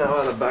 No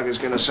other bugger's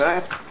gonna say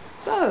it.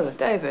 So,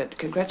 David,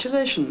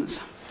 congratulations.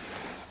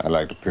 I'd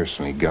like to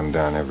personally gun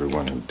down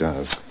everyone who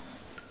does.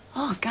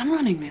 Oh, gun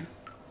running then?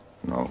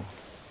 No.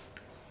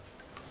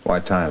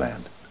 Why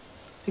Thailand?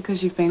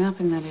 Because you've been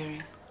up in that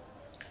area.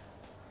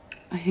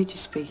 I heard you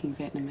speaking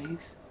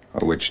Vietnamese.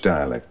 Or which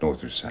dialect,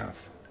 north or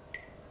south?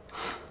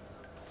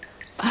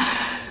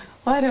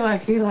 Why do I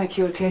feel like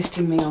you're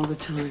testing me all the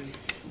time?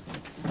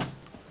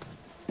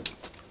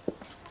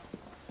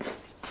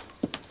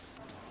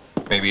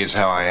 Maybe it's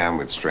how I am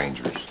with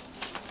strangers.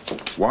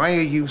 Why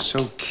are you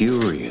so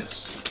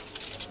curious?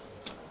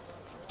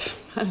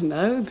 I don't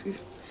know.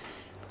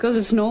 Because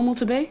it's normal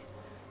to be.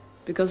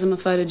 Because I'm a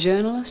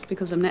photojournalist.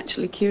 Because I'm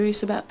naturally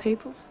curious about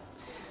people.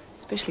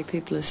 Especially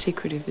people as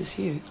secretive as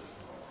you.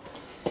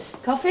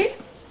 Coffee?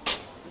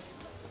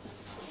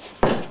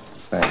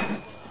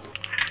 Thanks.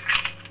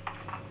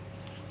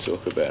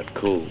 Talk about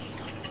cool.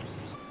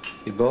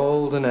 Be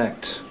bold and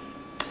act.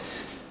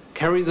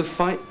 Carry the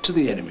fight to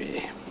the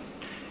enemy.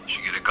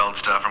 Should get a gold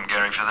star from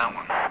Gary for that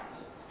one.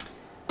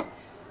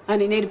 I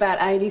only need about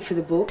 80 for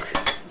the book.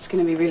 It's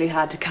going to be really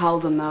hard to cull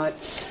them, though.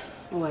 It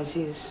always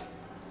is.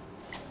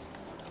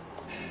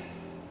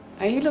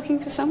 Are you looking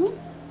for someone?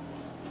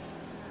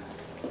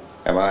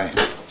 Am I?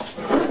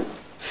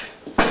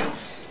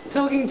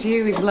 Talking to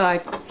you is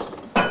like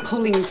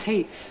pulling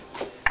teeth.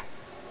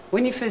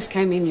 When you first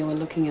came in, you were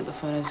looking at the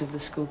photos of the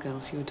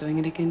schoolgirls. You were doing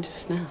it again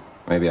just now.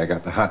 Maybe I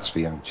got the hots for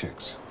young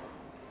chicks.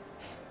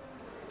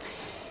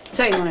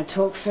 So you want to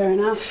talk, fair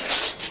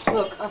enough.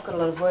 Look, I've got a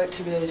lot of work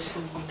to do,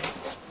 so...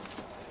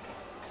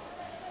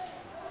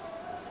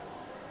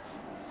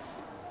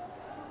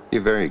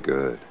 You're very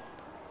good.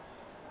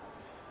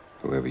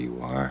 Whoever you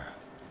are.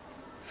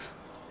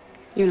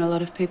 You and a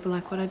lot of people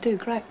like what I do,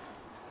 great.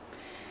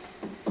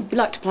 You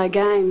like to play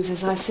games.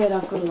 As I said,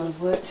 I've got a lot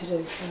of work to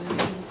do, so...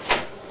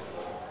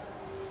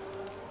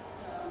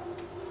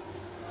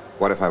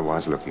 What if I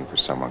was looking for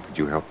someone? Could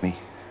you help me?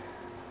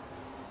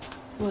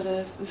 What,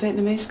 a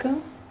Vietnamese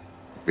girl?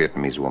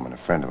 Vietnamese woman. A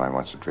friend of mine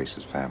wants to trace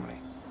his family.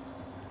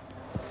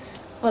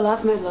 Well,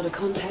 I've made a lot of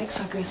contacts.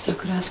 I guess I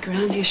could ask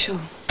around here, sure.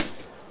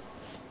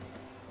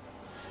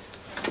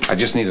 I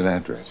just need an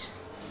address.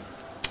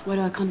 Where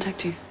do I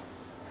contact you?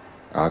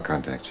 I'll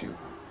contact you.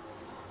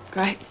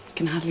 Great.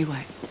 Can hardly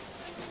wait.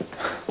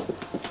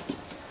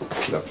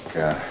 Look,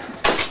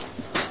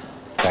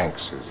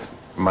 thanks, Susan.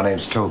 My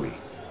name's Toby.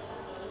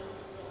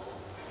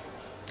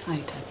 How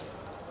you doing?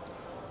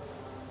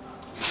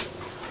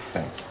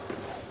 Thanks.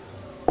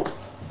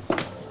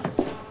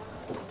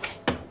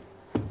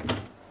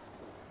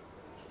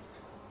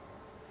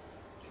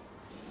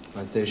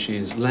 Right there she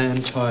is,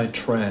 Lan Tai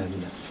Tran.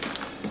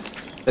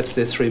 That's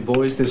their 3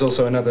 boys. There's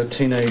also another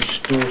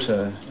teenage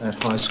daughter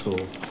at high school.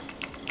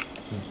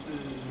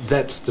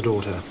 That's the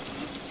daughter.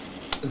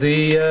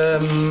 The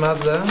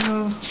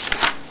mother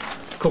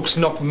cooks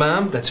nok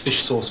mam. That's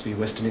fish sauce for you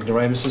Western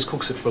ignoramuses.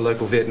 Cooks it for a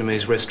local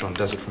Vietnamese restaurant.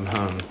 Does it from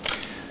home.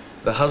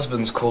 The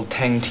husband's called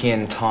Tang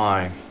Tien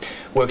Thai.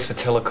 Works for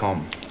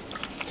Telecom.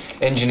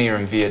 Engineer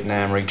in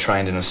Vietnam,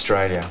 retrained in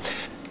Australia.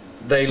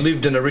 They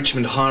lived in a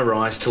Richmond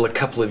high-rise till a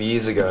couple of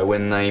years ago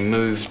when they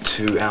moved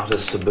to outer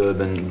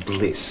suburban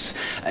bliss.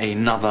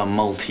 Another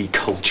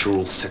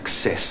multicultural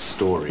success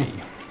story.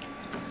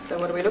 So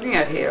what are we looking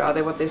at here? Are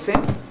they what they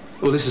seem?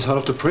 Well, this is hot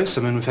off the press.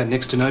 I mean, we've had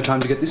next to no time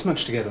to get this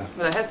much together.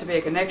 Well, there has to be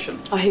a connection.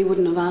 Oh, he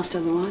wouldn't have asked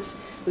otherwise.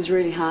 It was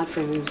really hard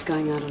for him when he was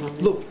going out on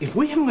holiday. Look, if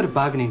we haven't got a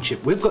bargaining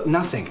chip, we've got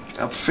nothing.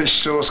 Up Fish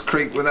Sauce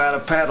Creek without a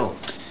paddle.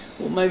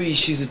 Well, maybe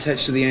she's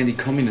attached to the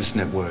anti-communist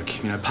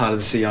network, you know, part of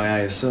the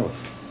CIA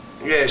herself.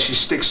 Yeah, she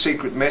sticks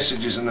secret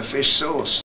messages in the fish sauce.